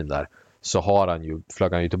Avengers team där, så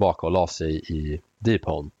flög han ju tillbaka och la sig i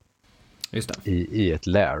Deepholm. Just det. I ett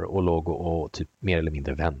lair och låg och typ mer eller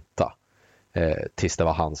mindre vänta tills det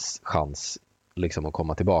var hans chans liksom att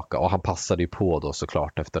komma tillbaka. Och han passade ju på då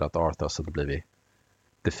såklart efter att Arthas hade blivit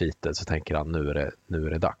defeated, så tänker han nu är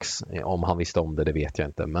det dags. Om han visste om det vet jag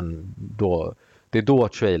inte, men det är då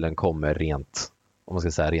trailern kommer rent, om man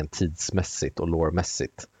ska säga rent tidsmässigt och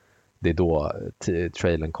loremässigt. Det är då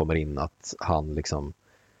trailern kommer in att han liksom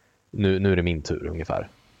nu är det min tur ungefär.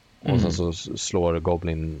 Och sen så slår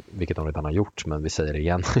Goblin, vilket de redan har gjort, men vi säger det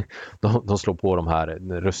igen, de slår på de här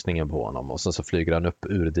rustningen på honom och sen så flyger han upp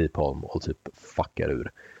ur Deepholm och typ fuckar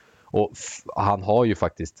ur. Och han har ju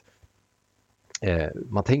faktiskt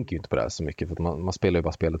man tänker ju inte på det här så mycket, för att man spelar ju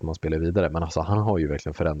bara spelet och man spelar vidare, men alltså han har ju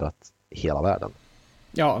verkligen förändrat hela världen.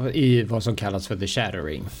 Ja, i vad som kallas för The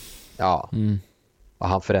Shattering. Ja. Och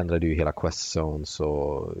han förändrade ju hela quest zones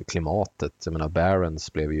och klimatet. Jag menar,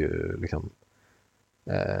 Barrens blev ju liksom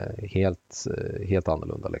helt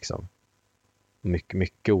annorlunda liksom.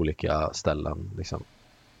 Mycket olika ställen liksom.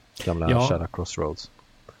 Gamla Shadow Crossroads.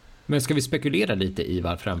 Men ska vi spekulera lite i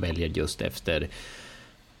varför han väljer just efter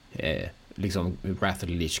liksom Wrath of the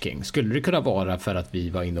Lich King? Skulle det kunna vara för att vi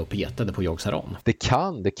var inne och petade på Yogg-Saron?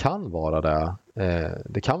 Det kan vara det.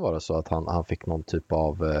 Det kan vara så att han fick någon typ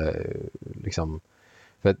av liksom,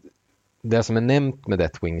 för det som är nämnt med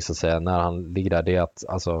Deathwing så att säga, när han ligger där, det är att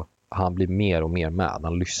alltså, han blir mer och mer med.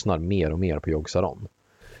 Han lyssnar mer och mer på Yogg-Saron.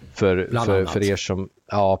 För er som,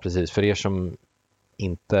 ja precis, för er som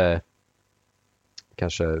inte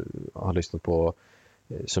kanske har lyssnat på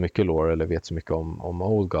så mycket lore eller vet så mycket om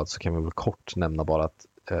Old God, så kan vi väl kort nämna bara att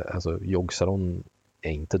alltså Yogg-Saron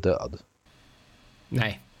är inte död.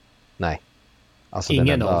 Nej. Alltså,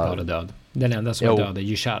 ingen Old God är död. Den enda som är död är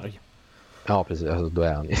Y'Sharg. Ja, precis. Alltså, då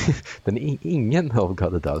är han ingen Old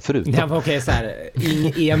God är död förutom. Ja, okej, så här.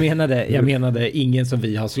 Jag menade ingen som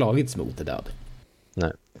vi har slagits mot är död.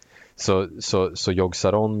 Nej. Så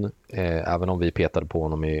Yogg-Saron, även om vi petade på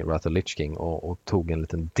honom i Wrath of the Lich King och tog en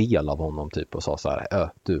liten del av honom typ och sa så här,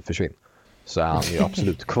 du försvinn, så är han ju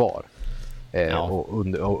absolut kvar.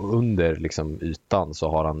 Och under liksom ytan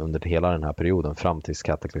så har han under hela den här perioden fram tills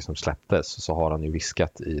Cataclysm släpptes, så har han ju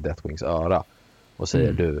viskat i Deathwings öra och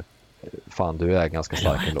säger du är ganska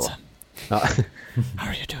stark ändå. Ja. How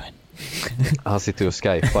are you doing? Han sitter och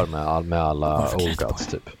skypar med alla Old Gods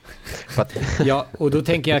typ. Ja, och då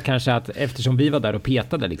tänker jag kanske att eftersom vi var där och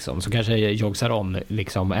petade liksom, så kanske Yogg-Saron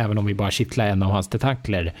liksom, även om vi bara kittlade en av hans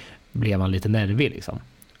tentakler, blev han lite nervig liksom.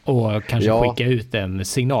 Och kanske skicka ut en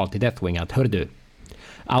signal till Deathwing att hör du,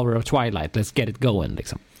 Hour of Twilight, let's get it going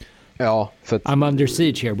liksom. Ja, för att, I'm under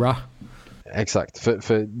siege here, bra. Exakt,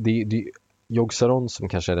 för det Yogg-Saron som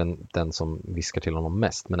kanske är den som viskar till honom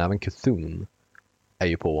mest, men även Cthulhu är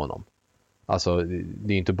ju på honom. Alltså det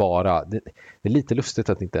är ju inte bara, det är lite lustigt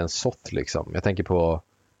att det inte är en Soth liksom. Jag tänker på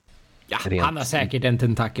han har säkert en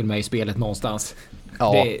tentakel med i spelet någonstans.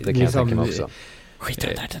 Ja, det kan jag tänka mig också. Skit i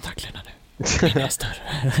de där tentaklerna nu. Mina är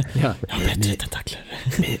större. Jag har bättre tentakler.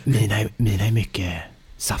 Mina är mycket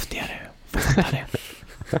saftigare.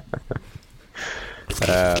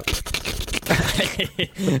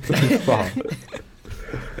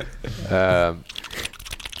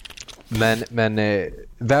 Men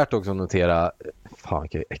värt också att notera, fan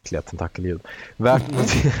vilka äckliga tentakelljud. Värt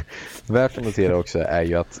att notera också är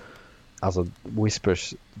ju att alltså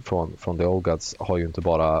Whispers från The Old Gods har ju inte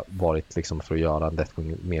bara varit liksom för att göra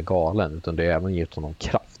Deathwing mer galen, utan det har även gett honom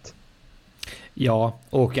kraft. Ja,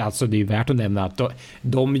 och alltså det är värt att nämna att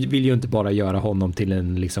de vill ju inte bara göra honom till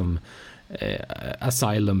en liksom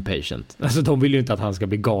asylum patient. Alltså de vill ju inte att han ska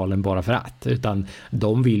bli galen bara för att, utan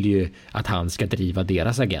de vill ju att han ska driva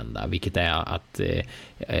deras agenda, vilket är att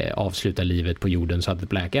avsluta livet på jorden så att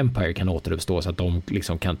Black Empire kan återuppstå, så att de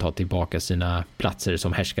liksom kan ta tillbaka sina platser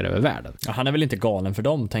som härskare över världen. Ja, han är väl inte galen för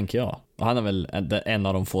dem, tänker jag. Och han är väl en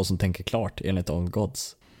av de få som tänker klart enligt Old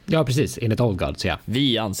Gods. Ja, precis. Enligt Old Gods, ja.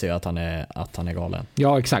 Vi anser att han är galen.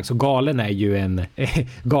 Ja, exakt. Så galen är ju en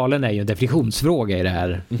definitionsfråga i det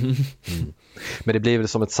här. Mm. Men det blir väl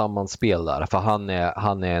som ett sammanspel där. För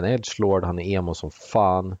han är en edgelord, han är emo som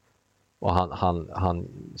fan. Och han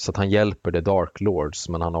så att han hjälper the Dark Lords,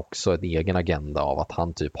 men han har också en egen agenda av att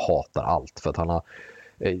han typ hatar allt. För att han har,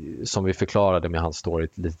 som vi förklarade med hans story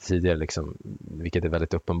lite tidigare, liksom, vilket är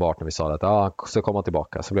väldigt uppenbart när vi sa att så kom han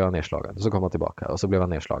tillbaka, så blev han nedslagen, så kom han tillbaka, och så blev han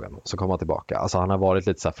nedslagen, så kom han tillbaka. Alltså han har varit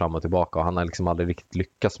lite så här fram och tillbaka, och han har liksom aldrig riktigt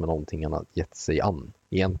lyckats med någonting han har gett sig an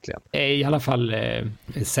egentligen. I alla fall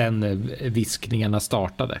sen viskningarna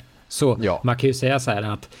startade. Så ja. Man kan ju säga så här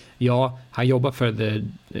att ja, han jobbar för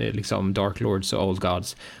liksom Dark Lords och Old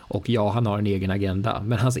Gods, och ja, han har en egen agenda,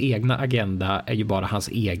 men hans egna agenda är ju bara hans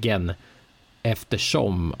egen,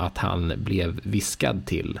 eftersom att han blev viskad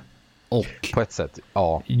till och på ett sätt,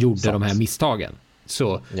 ja, gjorde sant. De här misstagen.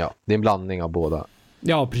 Så ja, det är en blandning av båda.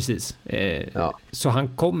 Ja, precis. Så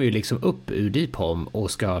han kommer ju liksom upp ur Deep Home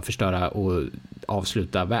och ska förstöra och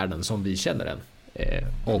avsluta världen som vi känner den.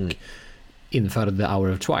 Och införa The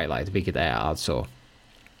Hour of Twilight, vilket är alltså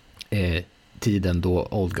tiden då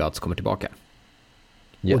Old Gods kommer tillbaka.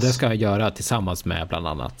 Yes. Och det ska han göra tillsammans med bland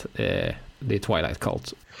annat The Twilight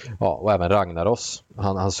Cult. Ja, och även Ragnaros.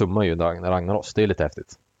 Han summar ju Ragnaros. Det är lite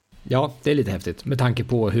häftigt. Ja, det är lite häftigt med tanke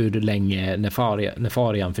på hur länge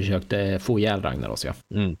Nefarian försökte få ihjäl Ragnaros. Ja.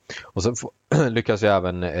 Och så lyckas ju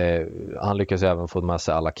även få med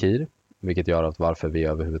sig Alakir, vilket gör att varför vi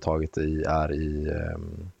överhuvudtaget är i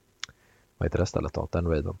vad heter det stället då? Den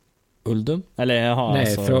raiden. Uldum? Eller jaha,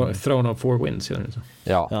 nej, alltså... Throne of Four Winds.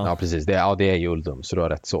 Ja, precis. Det är ju Uldum, så du har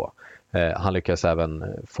rätt så. Han lyckas även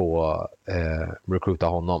få recruita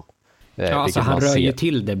honom. Alltså han rör ju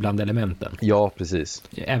till det bland elementen. Ja, precis.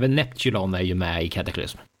 Även Neptulon är ju med i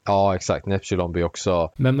Cataclysm. Ja, exakt. Neptulon blir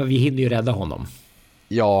också... Men vi hinner ju rädda honom.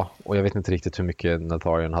 Ja, och jag vet inte riktigt hur mycket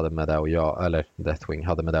Natharian hade med det att göra, eller Deathwing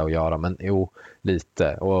hade med det att göra, men jo,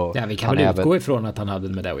 lite. Och ja, vi kan väl utgå ifrån att han hade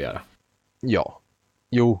med det att göra. Ja,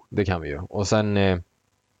 jo, det kan vi ju. Och sen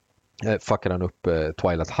fuckade han upp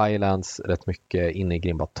Twilight Highlands rätt mycket inne i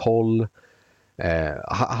Grimba 12.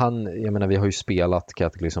 Jag menar, vi har ju spelat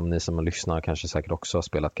Cataclysm, ni som lyssnar kanske säkert också har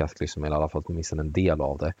spelat Cataclysm, eller i alla fall åtminstone en del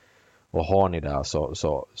av det. Och har ni det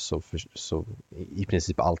så i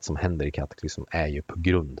princip allt som händer i Cataclysm är ju på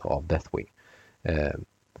grund av Deathwing.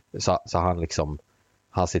 Så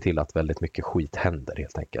han ser till att väldigt mycket skit händer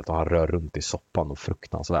helt enkelt, och han rör runt i soppan och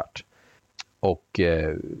fruktansvärt. Och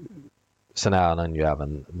sen är han ju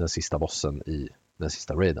även den sista bossen i den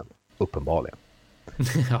sista raiden, uppenbarligen.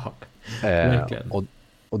 Ja, verkligen.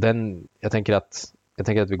 Och den, jag tänker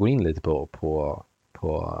att vi går in lite på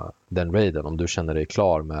den raiden, om du känner dig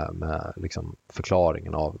klar med liksom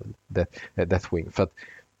förklaringen av Deathwing. För att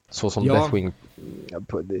så som Deathwing,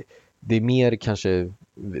 det är mer kanske,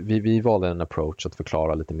 vi valde en approach att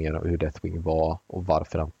förklara lite mer hur Deathwing var och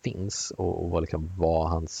varför han finns, och vad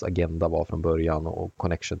hans agenda var från början, och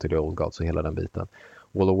connection to the Old Gods och hela den biten.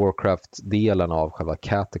 World of Warcraft-delen av själva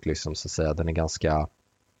Cataclysm, så att säga,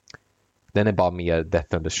 den är bara mer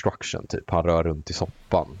death and destruction typ. Han rör runt i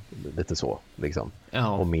soppan lite så liksom.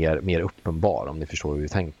 Ja. Och mer uppenbar, om ni förstår hur vi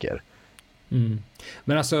tänker.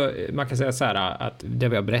 Men alltså, man kan säga så här att det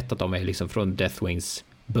vi har berättat om är liksom från Deathwings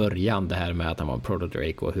början, det här med att han var en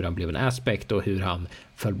proto-Drake och hur han blev en aspect och hur han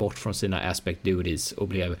föll bort från sina aspect duties och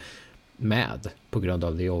blev med på grund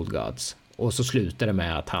av the Old Gods. Och så slutade det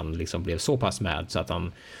med att han liksom blev så pass med så att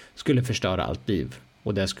han skulle förstöra allt liv,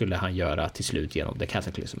 och det skulle han göra till slut genom The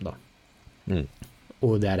Cataclysm då.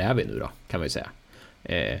 Och där är vi nu då, kan man ju säga.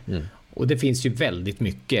 Och det finns ju väldigt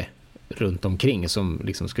mycket runt omkring som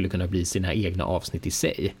liksom skulle kunna bli sina egna avsnitt i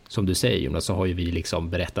sig. Som du säger, Jonas, så har ju vi liksom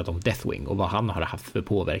berättat om Deathwing och vad han har haft för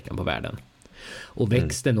påverkan på världen. Och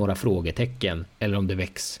väcks det några frågetecken, eller om det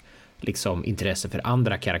väcks liksom intresse för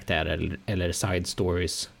andra karaktärer eller side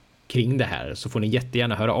stories kring det här, så får ni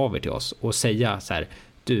jättegärna höra av er till oss och säga så här: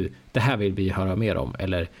 du, det här vill vi höra mer om,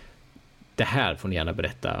 eller det här får ni gärna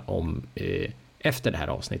berätta om efter det här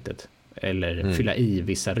avsnittet, eller fylla i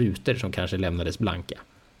vissa rutor som kanske lämnades blanka.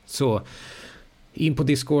 Så in på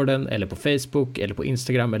Discorden eller på Facebook eller på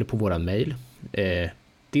Instagram eller på våran mail.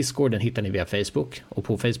 Discorden hittar ni via Facebook, och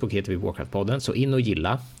på Facebook heter vi Warcraft-podden, så in och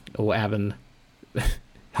gilla, och även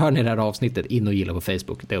hör ni det här avsnittet, in och gilla på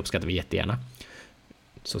Facebook, det uppskattar vi jättegärna.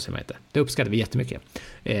 Så ser man inte. Det uppskattar vi jättemycket.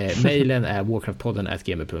 Mailen är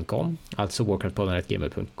warcraftpodden@gmail.com, alltså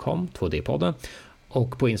warcraftpodden@gmail.com, 2D-podden,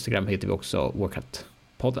 och på Instagram heter vi också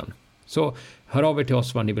Warcraft-podden. Så hör av er till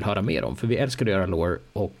oss vad ni vill höra mer om, för vi älskar att göra lore,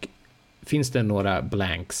 och finns det några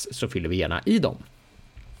blanks så fyller vi gärna i dem.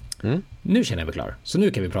 Nu känner jag mig klar. Så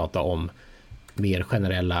nu kan vi prata om mer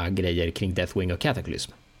generella grejer kring Deathwing och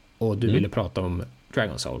Cataclysm. Och du ville prata om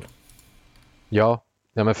Dragon Soul. Ja,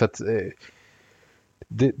 men för att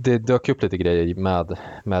det dök upp lite grejer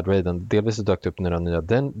med Raiden. Delvis dök det upp några nya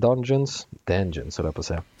dungeons, så jag på att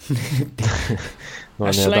säga.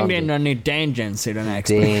 Jag slängde in några nya dungeons i den här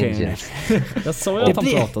expeditionen. Jag sa ju att han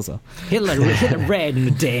pratade så. Hela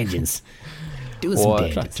Raiden Dungeons. Do some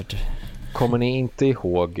dungeons. Kommer ni inte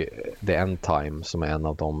ihåg The End Time, som är en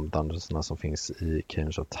av de dungeonsna som finns i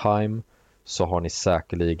Caverns of Time, så har ni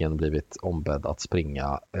säkerligen blivit ombedd att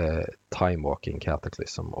springa Time Walking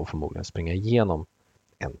Cataclysm, och förmodligen springa igenom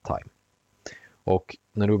End Time. Och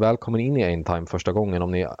när du väl kommer in i End Time första gången,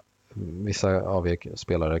 om ni, vissa av er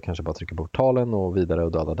spelare kanske bara trycker på portalen och vidare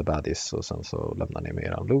och dödar the baddies, och sen så lämnar ni med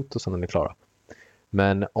er loot och sen är ni klara.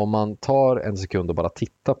 Men om man tar en sekund och bara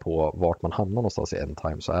tittar på vart man hamnar någonstans i End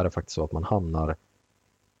Time, så är det faktiskt så att man hamnar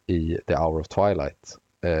i The Hour of Twilight,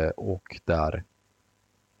 och där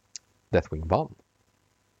Deathwing vann.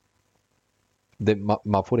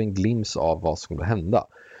 Man får en glimt av vad som kommer hända,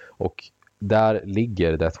 och där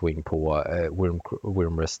ligger Deathwing på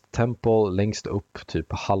Wyrmrest Temple längst upp, typ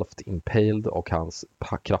halvt impaled, och hans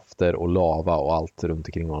krafter och lava och allt runt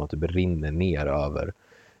omkring honom typ rinner ner över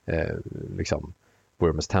liksom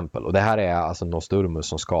Wyrmrest Temple. Och det här är alltså Nosturmus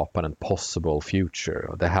som skapar en possible future,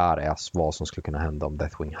 och det här är vad som skulle kunna hända om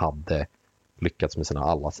Deathwing hade lyckats med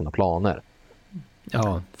alla sina planer.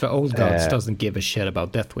 Ja, för Old Gods doesn't give a shit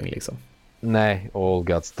about Deathwing liksom. Nej, Old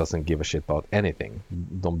Gods doesn't give a shit about anything.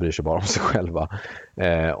 De bryr sig bara om sig själva,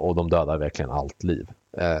 och de dödar verkligen allt liv.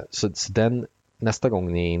 Så den, nästa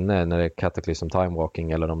gång ni är inne, när det är Cataclysm Time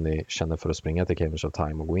Walking, eller om ni känner för att springa till Caverns of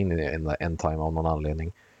Time och gå in i en End Time av någon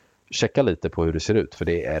anledning, checka lite på hur det ser ut, för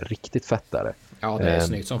det är riktigt fett där. Ja, det är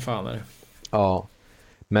snyggt som fan är det. Ja,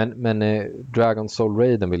 men Dragon Soul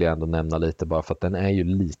Raiden vill jag ändå nämna lite, bara för att den är ju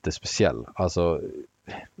lite speciell. Alltså,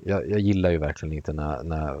 jag gillar ju verkligen inte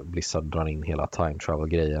när Blizzard drar in hela time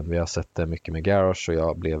travel-grejen. Vi har sett det mycket med Garrosh, och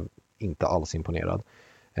jag blev inte alls imponerad.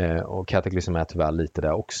 Och Cataclysm är tyvärr lite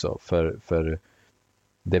där också, för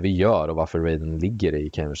det vi gör och varför Raiden ligger i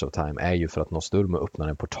Caverns of Time är ju för att Nosturmo öppnar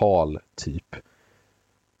en portal, typ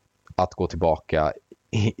att gå tillbaka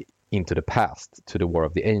into the past, to the War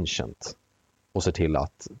of the Ancient, och se till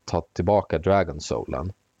att ta tillbaka Dragon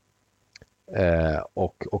Soulen,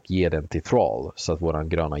 och ge den till Thrall, så att våran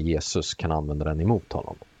gröna Jesus kan använda den emot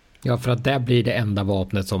honom. Ja, för att det blir det enda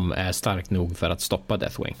vapnet som är starkt nog för att stoppa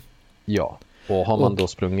Deathwing. Ja, och har man då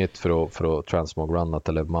sprungit för att transmog runnat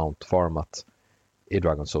eller mount farmat i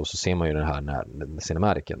Dragon Soul, så ser man ju den här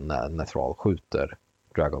cinematiken när Thrall skjuter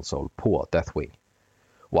Dragon Soul på Deathwing.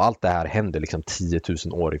 Och allt det här händer liksom 10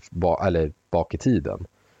 000 år bak i tiden.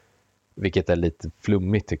 Vilket är lite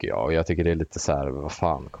flummigt tycker jag. Och jag tycker det är lite så här, vad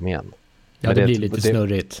fan, kom igen. Ja, det blir lite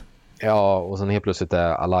snurrigt. Ja, och sen helt plötsligt är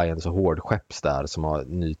Alliance och Horde skepps där som har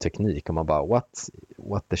ny teknik. Och man bara,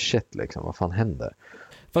 what the shit liksom, vad fan händer?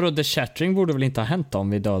 Vadå, The Shattering borde väl inte ha hänt om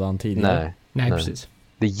vi dödade han tidigare? Nej, precis.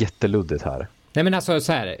 Det är jätteluddigt här. Nej, men alltså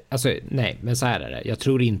så här, men så här är det. Jag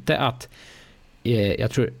tror inte att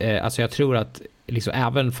jag tror att liksom,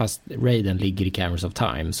 även fast Raiden ligger i Caverns of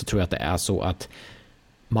Time, så tror jag att det är så att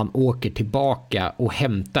man åker tillbaka och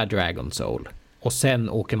hämtar Dragon Soul, och sen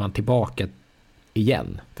åker man tillbaka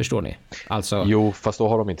igen, förstår ni? Alltså, jo, fast då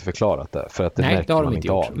har de inte förklarat det, för att det nej, det har de man inte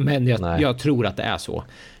gjort, men jag tror att det är så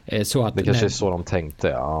att det kanske är så de tänkte,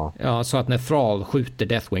 ja. Ja, så att när Thrall skjuter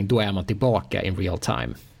Deathwing, då är man tillbaka in real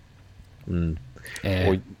time.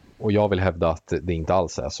 Och jag vill hävda att det inte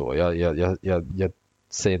alls är så. Jag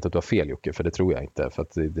säger inte att du har fel, Jocke, för det tror jag inte, för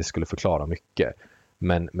att det skulle förklara mycket.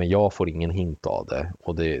 Men jag får ingen hint av det,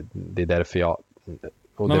 och det är därför jag...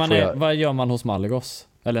 Vad gör man hos Malygos?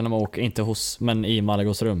 Eller när man åker, inte hos, men i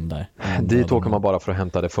Malagos rum där. Dit åker man bara för att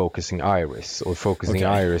hämta The Focusing Iris. Och Focusing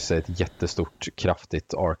Iris är ett jättestort,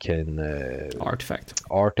 kraftigt arcane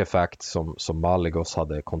artefakt som Malagos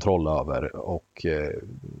hade kontroll över. Och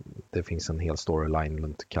det finns en hel storyline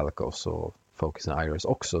runt Kalecgos och Focusing Iris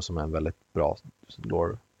också som är en väldigt bra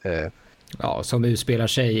lore. Ja, som utspelar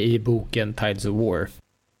sig i boken Tides of War.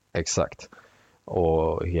 Exakt.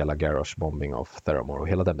 Och hela Garrosh bombing of Theramore och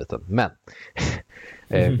hela den biten. Men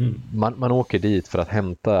man åker dit för att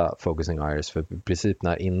hämta Focusing Iris, för i princip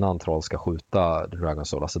innan Thrall ska skjuta Dragon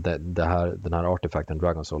Soul, alltså den här artefakten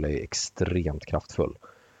Dragon Soul är extremt kraftfull.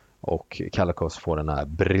 Och Kalecgos får den här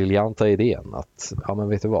briljanta idén att, ja men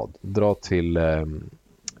vet du vad, dra till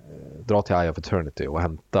Eye of Eternity och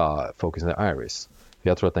hämta Focusing Iris. För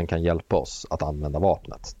jag tror att den kan hjälpa oss att använda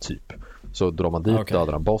vapnet, typ. Så drar man dit,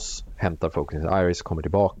 dödar en boss, hämtar Focusing Iris, kommer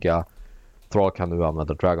tillbaka. Thrall kan nu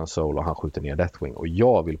använda Dragon Soul och han skjuter ner Deathwing. Och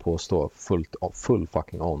jag vill påstå full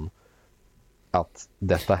fucking on att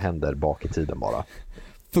detta händer bak i tiden bara.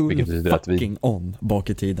 Full fucking on bak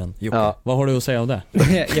i tiden. Ja. Vad har du att säga om det?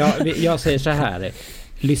 jag säger så här.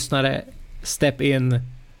 Lyssnare, step in.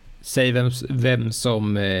 Säg vem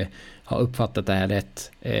som har uppfattat det här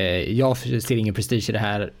rätt. Jag ser ingen prestige i det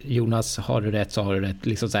här. Jonas, har du rätt så har du rätt.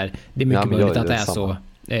 Liksom så här, det är mycket möjligt att det är så.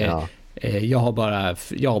 Jag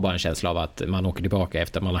har bara en känsla av att man åker tillbaka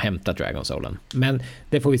efter man har hämtat Dragon Soulen. Men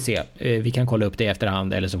det får vi se. Vi kan kolla upp det i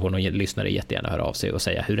efterhand, eller så får någon lyssnare jättegärna höra av sig och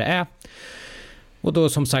säga hur det är. Och då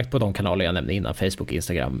som sagt på de kanaler jag nämnde innan, Facebook,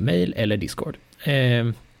 Instagram, mail eller Discord.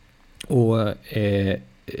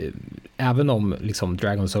 Även om liksom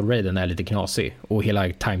Dragon Soul Raiden är lite knasig och hela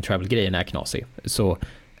time travel grejen är knasig, så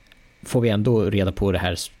får vi ändå reda på det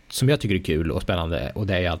här som jag tycker är kul och spännande, och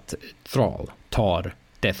det är att Thrall tar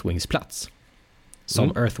Deathwings plats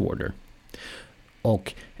som Earthwarder,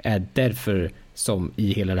 och är därför som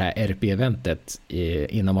i hela det här RP-eventet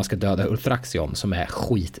innan man ska döda Ulthraxion, som är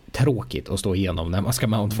skittråkigt att stå igenom när man ska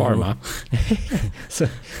Mount Pharma,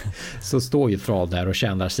 så står ju Thrall där och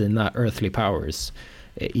tjänar sina earthly powers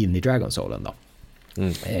in i Dragon Soulen då.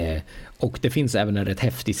 Och det finns även en rätt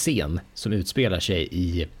häftig scen som utspelar sig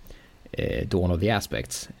i Dawn of the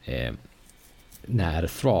Aspects, när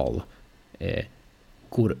Thrall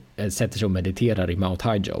sätter sig och mediterar i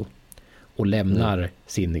Mount Hyjal och lämnar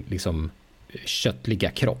sin liksom köttliga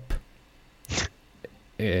kropp,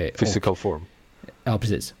 physical form. Ja,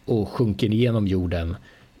 precis. Och sjunker igenom jorden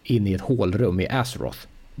in i ett hålrum i Azeroth,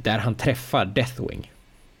 där han träffar Deathwing.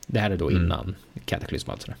 Det här är då innan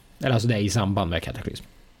Cataclysm, eller alltså det är i samband med Cataclysm.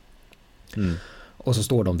 Och så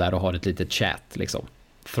står de där och har ett litet chat liksom.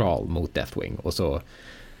 Thrall mot Deathwing, och så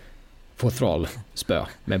får Thrall spö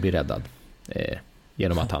men blir räddad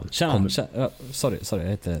genom att han sorry,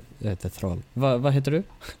 jag heter Thrall. Vad heter du?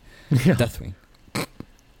 Deathwing.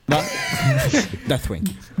 Va?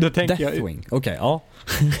 Deathwing. Då tänker Deathwing. Okej, ja.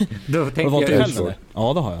 Då tänker jag det.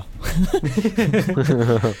 Ja, det har jag.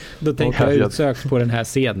 Då tänker jag utsökt på den här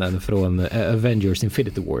scenen från Avengers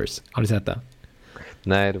Infinity Wars. Har du sett det?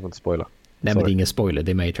 Nej, det var inte spoila. Nej, men det är ingen spoiler,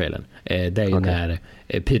 det är med i trailern. Det är ju när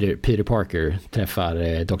Peter Parker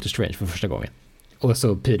träffar Doctor Strange för första gången. Och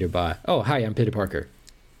så Peter bara, oh, hi, I'm Peter Parker.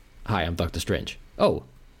 Hi, I'm Doctor Strange. Oh,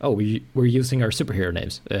 we're using our superhero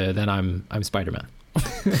names. Then I'm Spider-Man.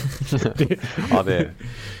 Ja, det är...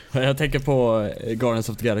 Jag tänker på Guardians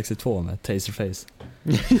of the Galaxy 2 med Taserface.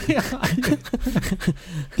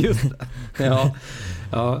 Just det.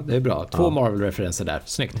 Ja, det är bra. 2 Marvel-referenser där.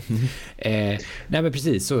 Snyggt. Nej, men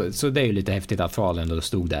precis. Så det är ju lite häftigt att Thrall ändå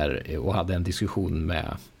stod där och hade en diskussion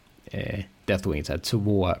med Deathwing, så här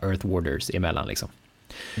 2 Earthwarders emellan liksom.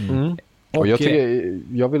 Och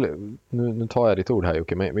jag vill, nu tar jag ditt ord här,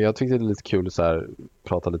 Jocke, men jag tyckte det är lite kul så här,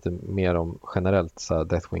 prata lite mer om generellt så här,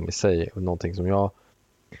 Deathwing i sig, och någonting som jag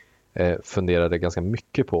funderade ganska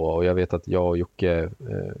mycket på, och jag vet att jag och Jocke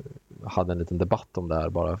hade en liten debatt om det här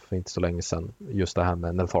bara för inte så länge sedan, just det här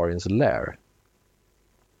med Neltharions Lair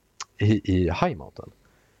i High Mountain.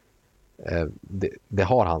 Det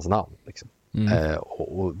har hans namn liksom.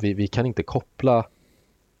 Och vi kan inte koppla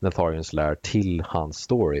Neltharions Lair till hans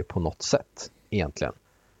story på något sätt egentligen,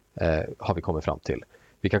 har vi kommit fram till.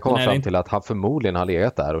 Vi kan komma fram till att han förmodligen har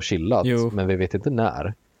legat där och chillat, men vi vet inte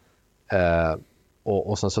när.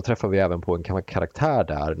 Och sen så träffar vi även på en karaktär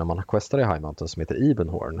där när man questar i High Mountain som heter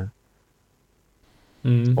Ebenhorn.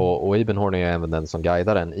 Och Ebenhorn är även den som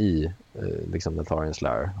guidar en i liksom Neltharions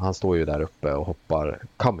Lair. Han står ju där uppe och hoppar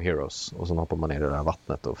Come Heroes, och så hoppar man ner i det där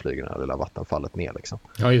vattnet och flyger det där lilla vattenfallet ner liksom.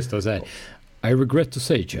 Ja, just det. Så här. I regret to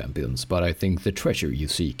say, champions, but I think the treasure you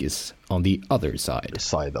seek is on the other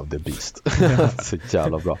side of the beast. Så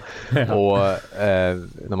jävla bra. Och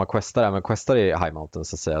när man questar i High Mountain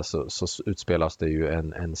så att säga, så utspelas det ju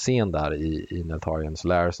en scen där i Neltharions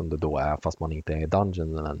Lair som det då är, fast man inte är i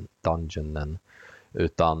dungeonen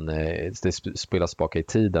utan det spelas tillbaka i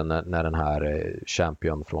tiden när den här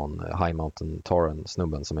champion från High Mountain Tauren,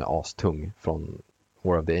 snubben som är astung från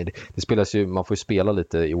War of the det spelas ju, man får ju spela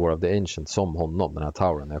lite i War of the Ancient som honom, den här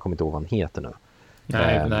Tauren. Jag kommer inte ihåg vad han heter nu.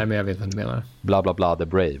 Nej, men jag vet vad du menar. Bla bla bla, The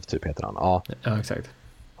Brave typ heter han. Ja, exakt.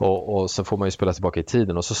 Och så får man ju spela tillbaka i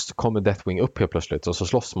tiden och så kommer Deathwing upp helt plötsligt och så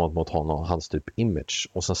slåss man mot honom och hans typ image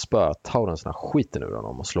och sen spöar Tauren såna skiten ur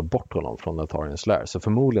honom och slår bort honom från Neltharions Lair. Så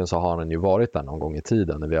förmodligen så har han ju varit där någon gång i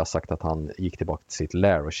tiden när vi har sagt att han gick tillbaka till sitt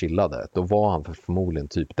lair och chillade. Då var han förmodligen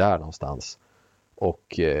typ där någonstans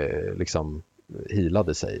och liksom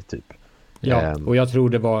healade sig typ. Ja, och jag tror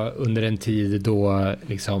det var under en tid då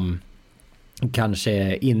liksom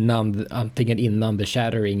kanske antingen innan The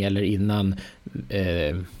Shattering eller innan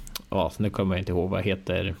nu kommer jag inte ihåg vad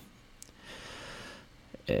heter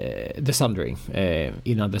The Sundering.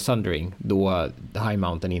 Innan The Sundering då High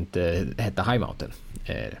Mountain inte hette High Mountain.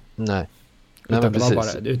 Nej.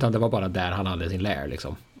 Utan det var bara där han hade sin lair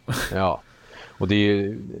liksom. Ja. Och det är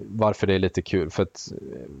ju varför det är lite kul, för att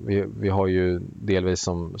vi har ju delvis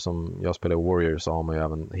som jag spelar Warrior så har man ju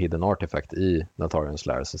även Hidden Artifact i Neltharions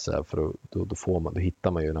Lair så att säga, för då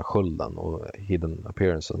hittar man ju den här skölden och Hidden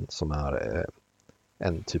Appearancen som är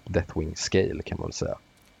en typ Deathwing scale kan man väl säga.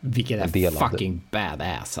 Vilket är fucking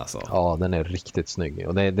badass alltså. Ja, den är riktigt snygg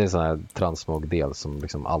och det är en sån här transmog-del som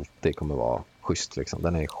liksom alltid kommer vara schysst liksom.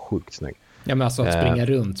 Den är sjukt snygg. Ja, men alltså att springa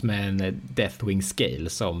runt med en Deathwing scale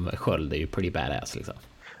som sköld är ju pretty badass liksom.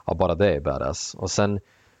 Ja, bara det är badass. Och sen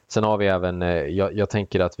har vi även, jag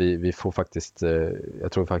tänker att vi får faktiskt,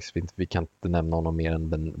 jag tror faktiskt vi kan inte nämna honom mer än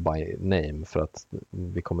by name för att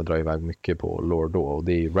vi kommer dra iväg mycket på lore då, och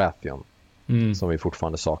det är Wrathion som vi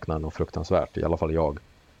fortfarande saknar något fruktansvärt, i alla fall jag.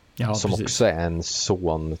 Ja, som precis. också är en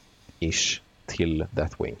son-ish till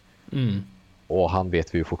Deathwing. Och han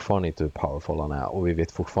vet vi ju fortfarande inte hur powerful han är, och vi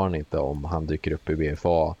vet fortfarande inte om han dyker upp i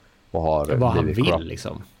BFA och har vad han vill corrupt.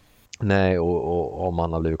 liksom. Nej, och om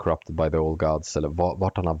han har blivit corrupted by the old gods eller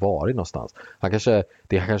vart han har varit någonstans.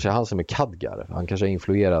 Det är kanske han som är Khadgar. Han kanske har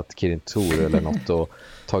influerat Kirin Tor eller något och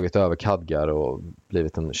tagit över Khadgar och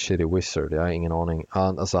blivit en shitty wizard. Jag har ingen aning.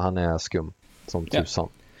 Han är skum som tusan.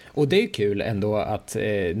 Och det är kul ändå att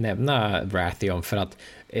nämna Wrathion för att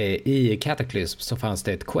i Cataclysm så fanns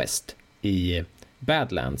det ett quest i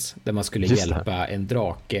Badlands där man skulle hjälpa en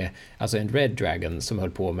drake, alltså en Red Dragon som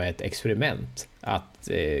höll på med ett experiment att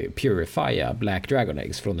purifiera Black Dragon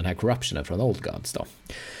Eggs från den här corruptionen från Old Gods då.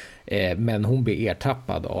 Men hon blir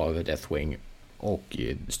ertappad av Deathwing och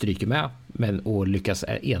stryker med, och lyckas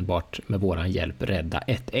enbart med våran hjälp rädda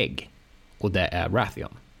ett ägg, och det är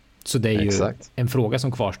Wrathion. Så det är ju en fråga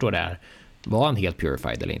som kvarstår där. Var han helt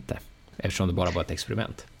purified eller inte? Eftersom det bara var ett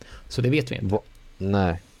experiment. Så det vet vi inte.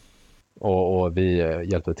 Nej. Och vi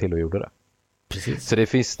hjälpte till och gjorde det. Precis. Så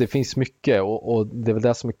det finns mycket, och det är väl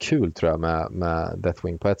det som är kul tror jag med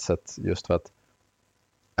Deathwing på ett sätt, just för att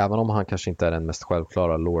även om han kanske inte är den mest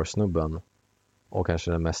självklara lore-snubben och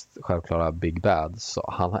kanske den mest självklara Big Bad, så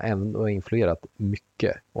han har ändå influerat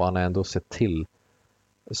mycket, och han har ändå sett till,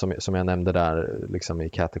 som jag nämnde där liksom i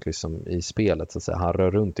Cataclysm i spelet så att säga, han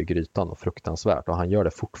rör runt i grytan och fruktansvärt, och han gör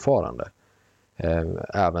det fortfarande.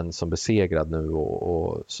 Även som besegrad nu,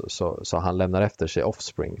 och så han lämnar efter sig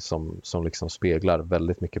offspring som liksom speglar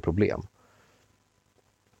väldigt mycket problem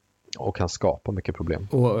och kan skapa mycket problem.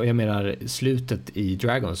 Och jag menar slutet i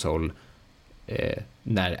Dragon Soul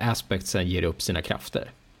när Aspectsen ger upp sina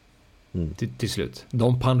krafter till slut.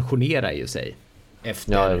 De pensionerar ju sig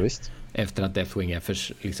efter att Deathwing är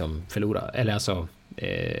förlorad, eller alltså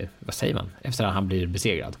vad säger man? Efter att han blir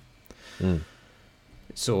besegrad.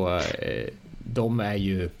 Så de är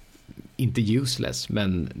ju inte useless,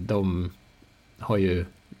 men de har ju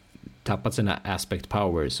tappat sina aspect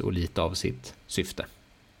powers och lite av sitt syfte.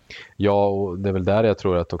 Ja, och det är väl där jag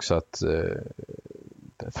tror att också att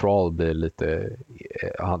Thrall blir lite,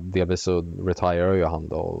 delvis så retirerar ju han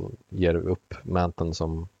då och ger upp Manton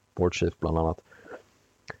som board chief bland annat.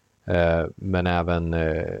 Men även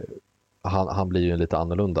han blir ju lite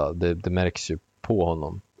annorlunda. Det märks ju på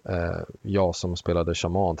honom. Jag som spelade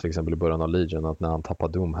shaman till exempel i början av Legion, att när han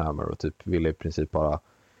tappade Doomhammer och typ ville i princip bara,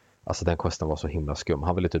 alltså den questen var så himla skum,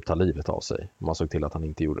 han ville typ ta livet av sig, man såg till att han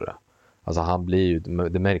inte gjorde det. Alltså han blir ju,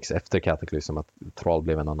 det märks efter Cataclysm att Thrall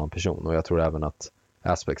blev en annan person, och jag tror även att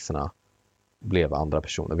aspectsarna blev andra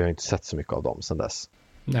personer. Vi har inte sett så mycket av dem sedan dess.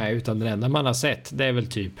 Nej, utan den enda man har sett, det är väl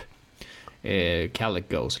typ Calic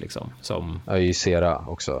Ghost liksom. Som... Ja, i Sera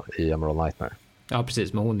också, i Emerald Nightmare. Ja,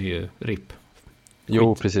 precis, men hon är ju RIP.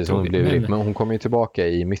 Jo, precis, hon blev RIP, men hon kommer ju tillbaka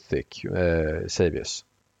i Mythic, Savius.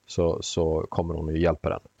 Så kommer hon ju hjälpa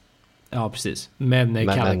den. Ja, precis. Men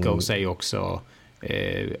Calic Ghost är ju också,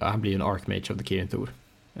 han blir ju en Archmage of the Kirin Tor.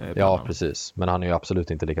 Ja, precis. Men han är ju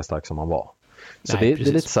absolut inte lika stark som han var. Så Nej, det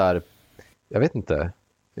är lite så här, jag vet inte.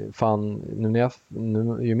 Fan,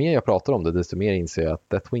 ju mer jag pratar om det, desto mer inser jag att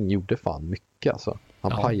Deathwing gjorde fan mycket. Alltså.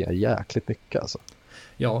 Han pajade jäkligt mycket. Alltså.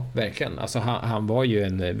 Ja, verkligen. Alltså, han var ju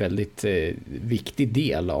en väldigt viktig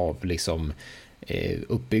del av liksom,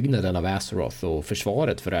 uppbyggnaden av Azeroth och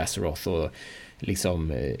försvaret för Azeroth. Och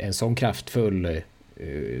liksom, en sån kraftfull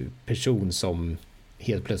person som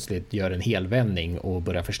helt plötsligt gör en helvändning och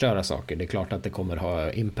börjar förstöra saker. Det är klart att det kommer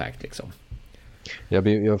ha impact liksom.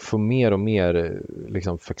 Jag får mer och mer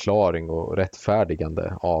liksom förklaring och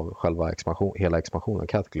rättfärdigande av själva hela expansionen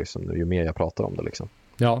Cataclysm ju mer jag pratar om det liksom.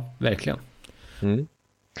 Ja, verkligen.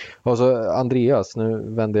 Och så Andreas, nu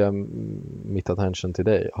vänder jag mitt attention till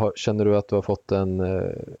dig. Känner du att du har fått en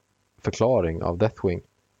förklaring av Deathwing?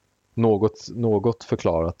 Något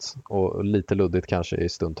förklarat och lite luddigt kanske i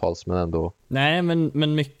stundtals, men ändå. Nej,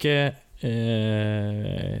 men mycket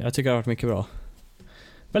jag tycker det har varit mycket bra.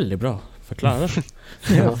 Väldigt bra förklarat.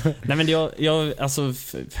 Ja. Nej, men jag alltså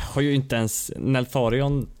har ju inte ens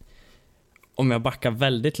Neltharion. Om jag backar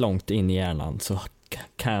väldigt långt in i hjärnan så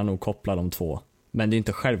kan jag nog koppla de två. Men det är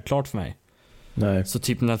inte självklart för mig. Nej. Så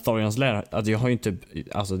typ Neltharions lär, att jag har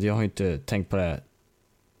ju inte tänkt på det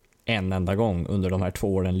en enda gång under de här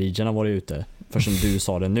 2 åren Legion har varit ute. För som du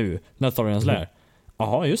sa det nu, Neltharions lär.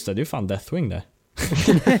 Jaha, just det är ju fan Deathwing det.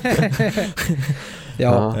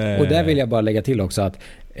 Ja, och där vill jag bara lägga till också att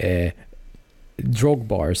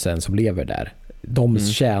Drogbarsen som lever där, de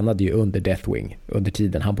tjänade ju under Deathwing under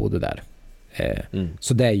tiden han bodde där.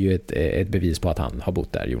 Så det är ju ett bevis på att han har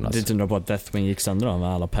bott där, Jonas. Det är inte undra på att Deathwing gick sönder då, med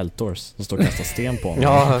alla peltors som står och kastar sten på honom.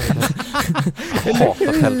 Ja, jag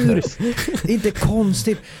hatar peltors. Inte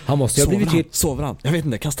konstigt. Han måste ju ha blivit helt... Sover han? Jag vet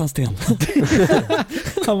inte, kasta en sten.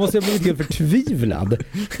 Han måste ha blivit helt förtvivlad.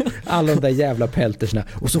 Alla de där jävla peltersna.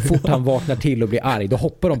 Och så fort han vaknar till och blir arg, då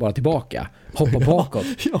hoppar de bara tillbaka. Hoppar bakåt.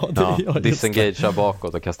 Disengagea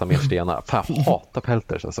bakåt och kasta mer stenar. Fan, jag hatar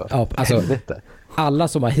pelters alltså. Ja, alltså alla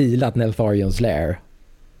som har healat Neltharions lair,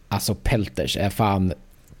 alltså pelters är fan,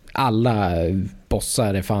 alla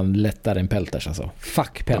bossar är fan lättare än pelters alltså.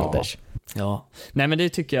 Fuck pelters. Ja. Nej, men det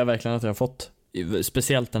tycker jag verkligen att jag har fått.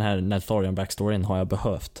 Speciellt den här Neltharion backstoryn har jag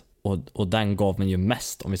behövt. Och den gav mig ju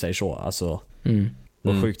mest, om vi säger så. Alltså,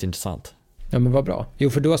 var sjukt intressant. Ja, men vad bra. Jo,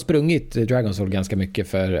 för du har sprungit Dragon's Soul ganska mycket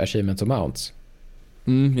för achievements och mounts.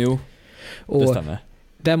 Jo. Och det stämmer.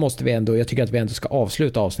 Där måste vi ändå, jag tycker att vi ändå ska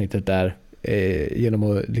avsluta avsnittet där genom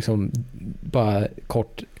att liksom bara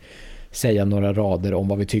kort säga några rader om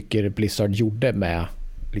vad vi tycker Blizzard gjorde med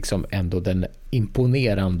liksom ändå den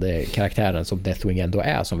imponerande karaktären som Deathwing ändå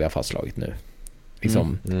är, som vi har fastslagit nu.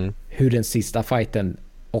 Liksom hur den sista fighten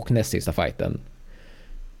och näst sista fighten,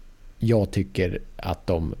 jag tycker att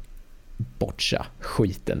de bortsa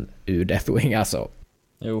skiten ur Deathwing alltså.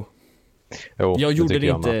 Jo, jag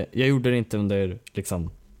gjorde det inte under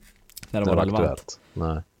liksom när det var relevant.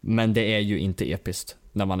 Nej. Men det är ju inte episkt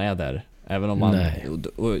när man är där. Även om man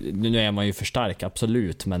och nu är man ju för stark,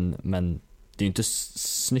 absolut, men det är ju inte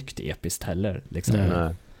snyggt episkt heller liksom.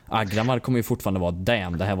 Nej. Agramar kommer ju fortfarande vara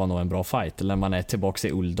damn, det här var nog en bra fight. Eller när man är tillbaka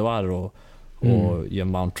i Ulduar och gör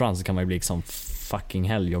Mount Run, så kan man ju bli liksom fucking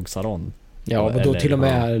hell Yogg-Saron. Ja, och då till och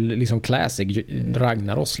med liksom classic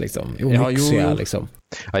Ragnaros liksom. Liksom.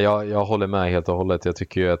 Ja, jag håller med helt och hållet. Jag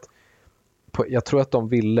tycker ju att jag tror att de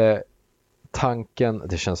ville tanken,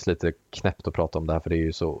 det känns lite knäppt att prata om det här för det är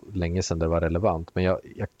ju så länge sedan det var relevant, men jag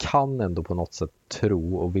kan ändå på något sätt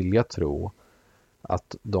tro och vilja tro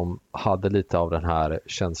att de hade lite av den här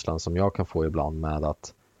känslan som jag kan få ibland med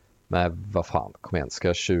att, vad fan, kom igen,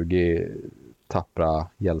 ska 20 tappra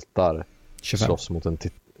hjältar 25. slåss mot en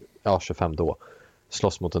 25 då,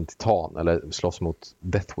 slåss mot en titan eller slåss mot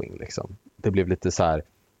Deathwing liksom. Det blev lite så här,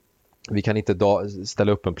 vi kan inte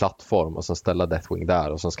ställa upp en plattform och sen ställa Deathwing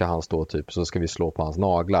där och sen ska han stå typ, så ska vi slå på hans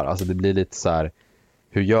naglar. Alltså det blir lite så här,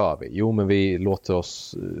 hur gör vi? Jo, men vi låter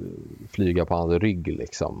oss flyga på hans rygg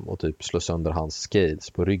liksom och typ slå sönder hans scales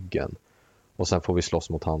på ryggen. Och sen får vi slåss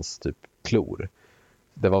mot hans typ klor.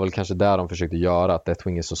 Det var väl kanske där de försökte göra, att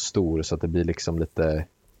Deathwing är så stor så att det blir liksom lite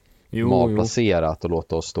malplacerat och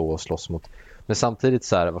låta oss stå och slåss mot. Men samtidigt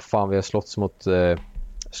så här, vad fan, vi har slått mot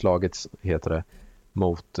slaget heter det,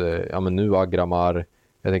 mot men nu Agramar,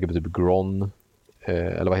 jag tänker på typ Gron,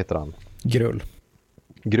 eller vad heter han?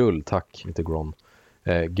 Grull, tack, inte Gron.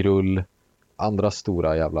 Grull, andra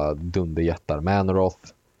stora jävla dunderjättar. Manoroth,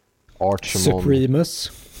 Archimon,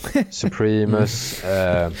 Supremus.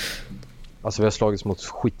 Alltså vi har slagits mot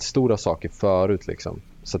skitstora saker förut liksom.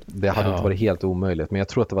 Så det hade inte varit helt omöjligt. Men jag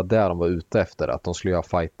tror att det var där de var ute efter. Att de skulle göra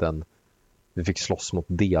fighten. Vi fick slåss mot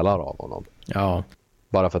delar av honom. Ja.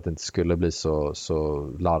 Bara för att det inte skulle bli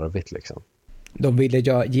så larvigt liksom. De ville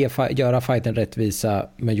göra fighten rättvisa,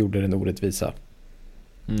 men gjorde den orättvisa.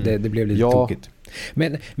 Det blev lite tokigt.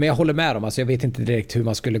 Men jag håller med dem. Alltså jag vet inte direkt hur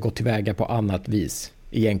man skulle gå tillväga på annat vis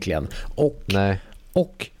egentligen.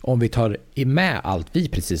 Och om vi tar med allt vi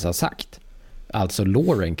precis har sagt, alltså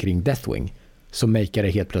loren kring Deathwing, så maker det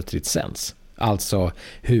helt plötsligt sens. Alltså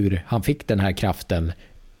hur han fick den här kraften,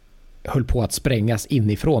 höll på att sprängas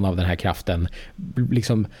inifrån av den här kraften,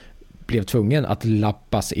 liksom blev tvungen att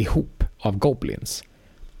lappas ihop av goblins.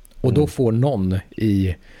 Och då får någon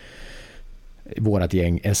i vårat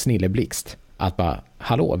gäng en snilleblixt att bara,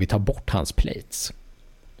 hallå, vi tar bort hans plates.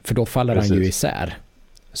 För då faller han ju isär.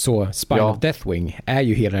 Så Spine of Deathwing är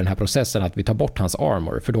ju hela den här processen att vi tar bort hans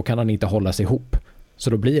armor, för då kan han inte hålla sig ihop. Så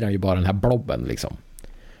då blir han ju bara den här blobben liksom.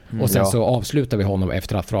 Och sen så avslutar vi honom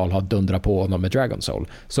efter att Thrall har dundrat på honom med Dragon Soul.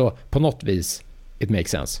 Så på något vis, it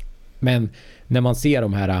makes sense. Men när man ser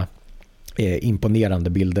de här imponerande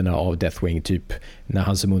bilderna av Deathwing, typ när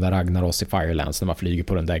han summonar Ragnaros i Firelands, när man flyger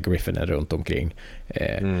på den där griffinen runt omkring,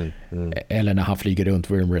 eller när han flyger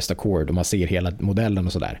runt Wyrmrest Accord och man ser hela modellen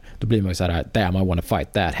och sådär, då blir man ju så här, damn, I wanna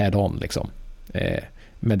fight that head on liksom.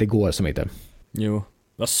 Men det går som inte. Jo,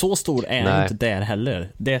 så stor är inte där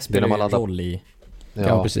heller. Det spelar ju en roll i.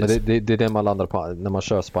 Ja, precis. Men det är det man landar på när man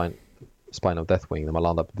kör Spine of Deathwing, när man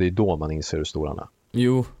landar på, det är då man inser hur stor han är.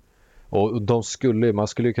 Jo. Och man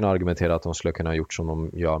skulle ju kunna argumentera att de skulle kunna ha gjort som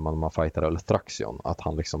de gör när man fightar Elthraxion, att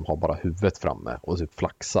han liksom har bara huvudet framme och typ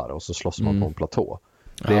flaxar och så slåss man på en platå.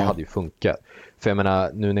 Det hade ju funkat. För jag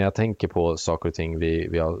menar, nu när jag tänker på saker och ting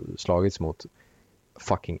vi har slagits mot,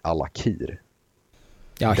 fucking Alakir.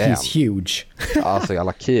 Ja, he's huge. Alltså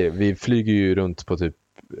Alakir, vi flyger ju runt på typ,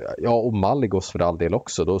 och Malygos för all del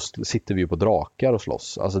också. Då sitter vi ju på drakar och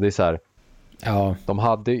slåss. Alltså det är så här. Ja.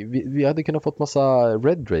 Vi hade kunnat fått massa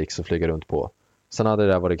Red Drakes att flyga runt på. Sen hade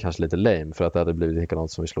det där varit kanske lite lame, för att det hade blivit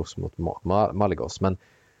likadant som vi slåss mot Malygos. Men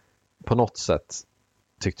på något sätt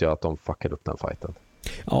tyckte jag att de fuckade upp den fighten.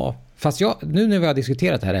 Ja, fast nu när vi har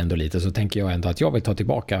diskuterat det här ändå lite, så tänker jag ändå att jag vill ta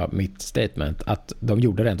tillbaka mitt statement att de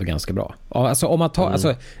gjorde det ändå ganska bra. Alltså om man tar,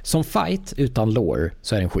 alltså, som fight utan lore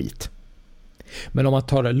så är det en skit. Men om man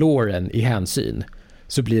tar loren i hänsyn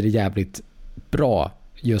så blir det jävligt bra,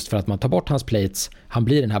 just för att man tar bort hans plates. Han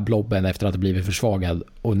blir den här blobben efter att ha blivit försvagad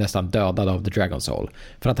och nästan dödad av The Dragon Soul.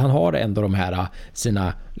 För att han har ändå de här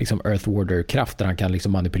sina liksom Earthwarder-krafter. Han kan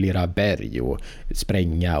liksom manipulera berg och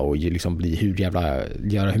spränga och liksom bli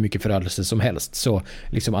göra hur mycket förödelse som helst. Så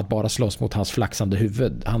liksom att bara slåss mot hans flaxande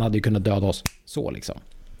huvud, han hade ju kunnat döda oss så liksom.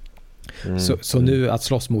 Så nu att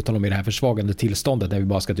slåss mot honom i det här försvagande tillståndet, där vi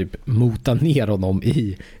bara ska typ mota ner honom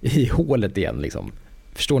i hålet igen liksom.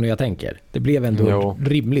 Förstår ni hur jag tänker? Det blev ändå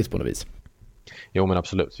rimligt på något vis. Jo, men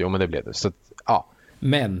absolut. Jo, men det blev det. Så, ja.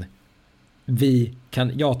 Men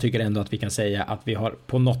jag tycker ändå att vi kan säga att vi har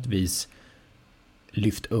på något vis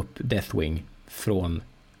lyft upp Deathwing från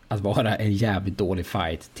att vara en jävligt dålig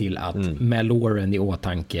fight till att med loren i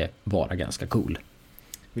åtanke vara ganska cool.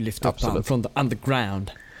 Vi lyfter upp honom från the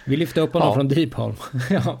underground. Vi lyfter upp honom från Deepholm.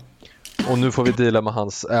 Ja. Och nu får vi deala med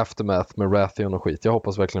hans aftermath med Rathion och skit. Jag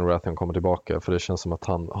hoppas verkligen Rathion kommer tillbaka, för det känns som att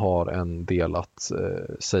han har en del att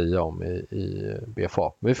säga om i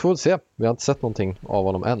BFA. Men vi får väl se. Vi har inte sett någonting av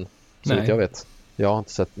honom än, så vitt jag vet. Jag har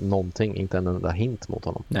inte sett någonting, inte en enda hint mot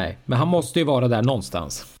honom. Nej, men han måste ju vara där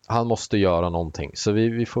någonstans. Han måste göra någonting. Så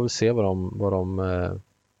vi får väl se vad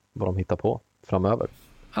de hittar på framöver.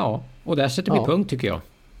 Ja, och där sätter vi punkt tycker jag.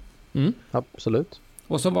 Absolut.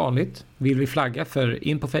 Och som vanligt vill vi flagga för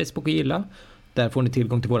in på Facebook och gilla. Där får ni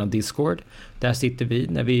tillgång till våran Discord. Där sitter vi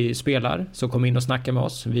när vi spelar. Så kom in och snacka med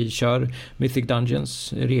oss. Vi kör Mythic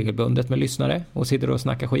Dungeons regelbundet med lyssnare och sitter och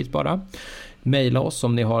snackar skit bara. Maila oss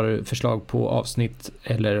om ni har förslag på avsnitt,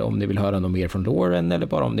 eller om ni vill höra något mer från Loren, eller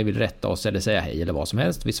bara om ni vill rätta oss eller säga hej eller vad som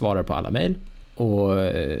helst. Vi svarar på alla mejl. Och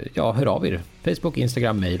hör av er. Facebook,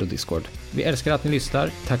 Instagram, mail och Discord. Vi älskar att ni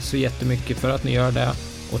lyssnar. Tack så jättemycket för att ni gör det.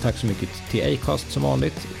 Och tack så mycket till Acast som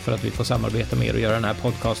vanligt för att vi får samarbeta med er och göra den här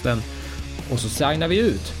podcasten. Och så signar vi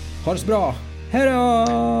ut. Ha det så bra. Hej då!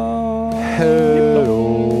 Hej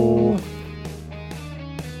då!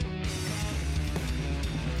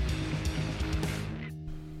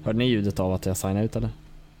 Hörde ni ljudet av att jag signar ut eller?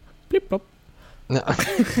 Blipp plopp.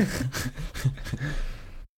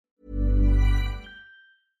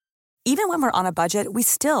 Even when we're on a budget, we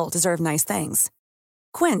still deserve nice things.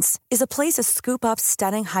 Quince is a place to scoop up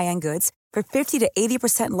stunning high-end goods for 50 to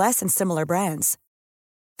 80% less than similar brands.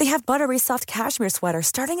 They have buttery soft cashmere sweaters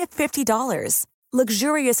starting at $50,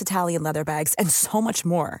 luxurious Italian leather bags, and so much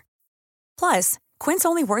more. Plus, Quince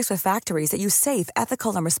only works with factories that use safe,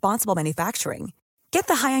 ethical, and responsible manufacturing. Get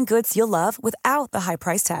the high-end goods you'll love without the high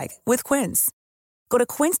price tag with Quince. Go to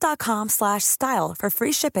quince.com/style for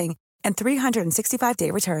free shipping and 365-day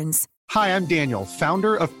returns. Hi, I'm Daniel,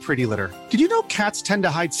 founder of Pretty Litter. Did you know cats tend to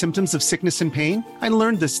hide symptoms of sickness and pain? I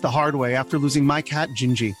learned this the hard way after losing my cat,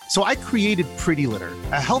 Gingy. So I created Pretty Litter,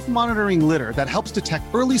 a health monitoring litter that helps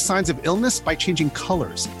detect early signs of illness by changing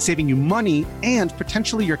colors, saving you money and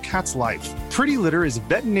potentially your cat's life. Pretty Litter is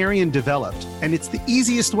veterinarian developed, and it's the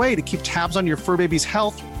easiest way to keep tabs on your fur baby's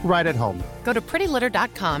health right at home. Go to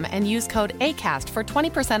prettylitter.com and use code ACAST for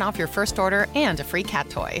 20% off your first order and a free cat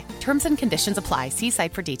toy. Terms and conditions apply. See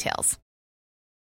site for details.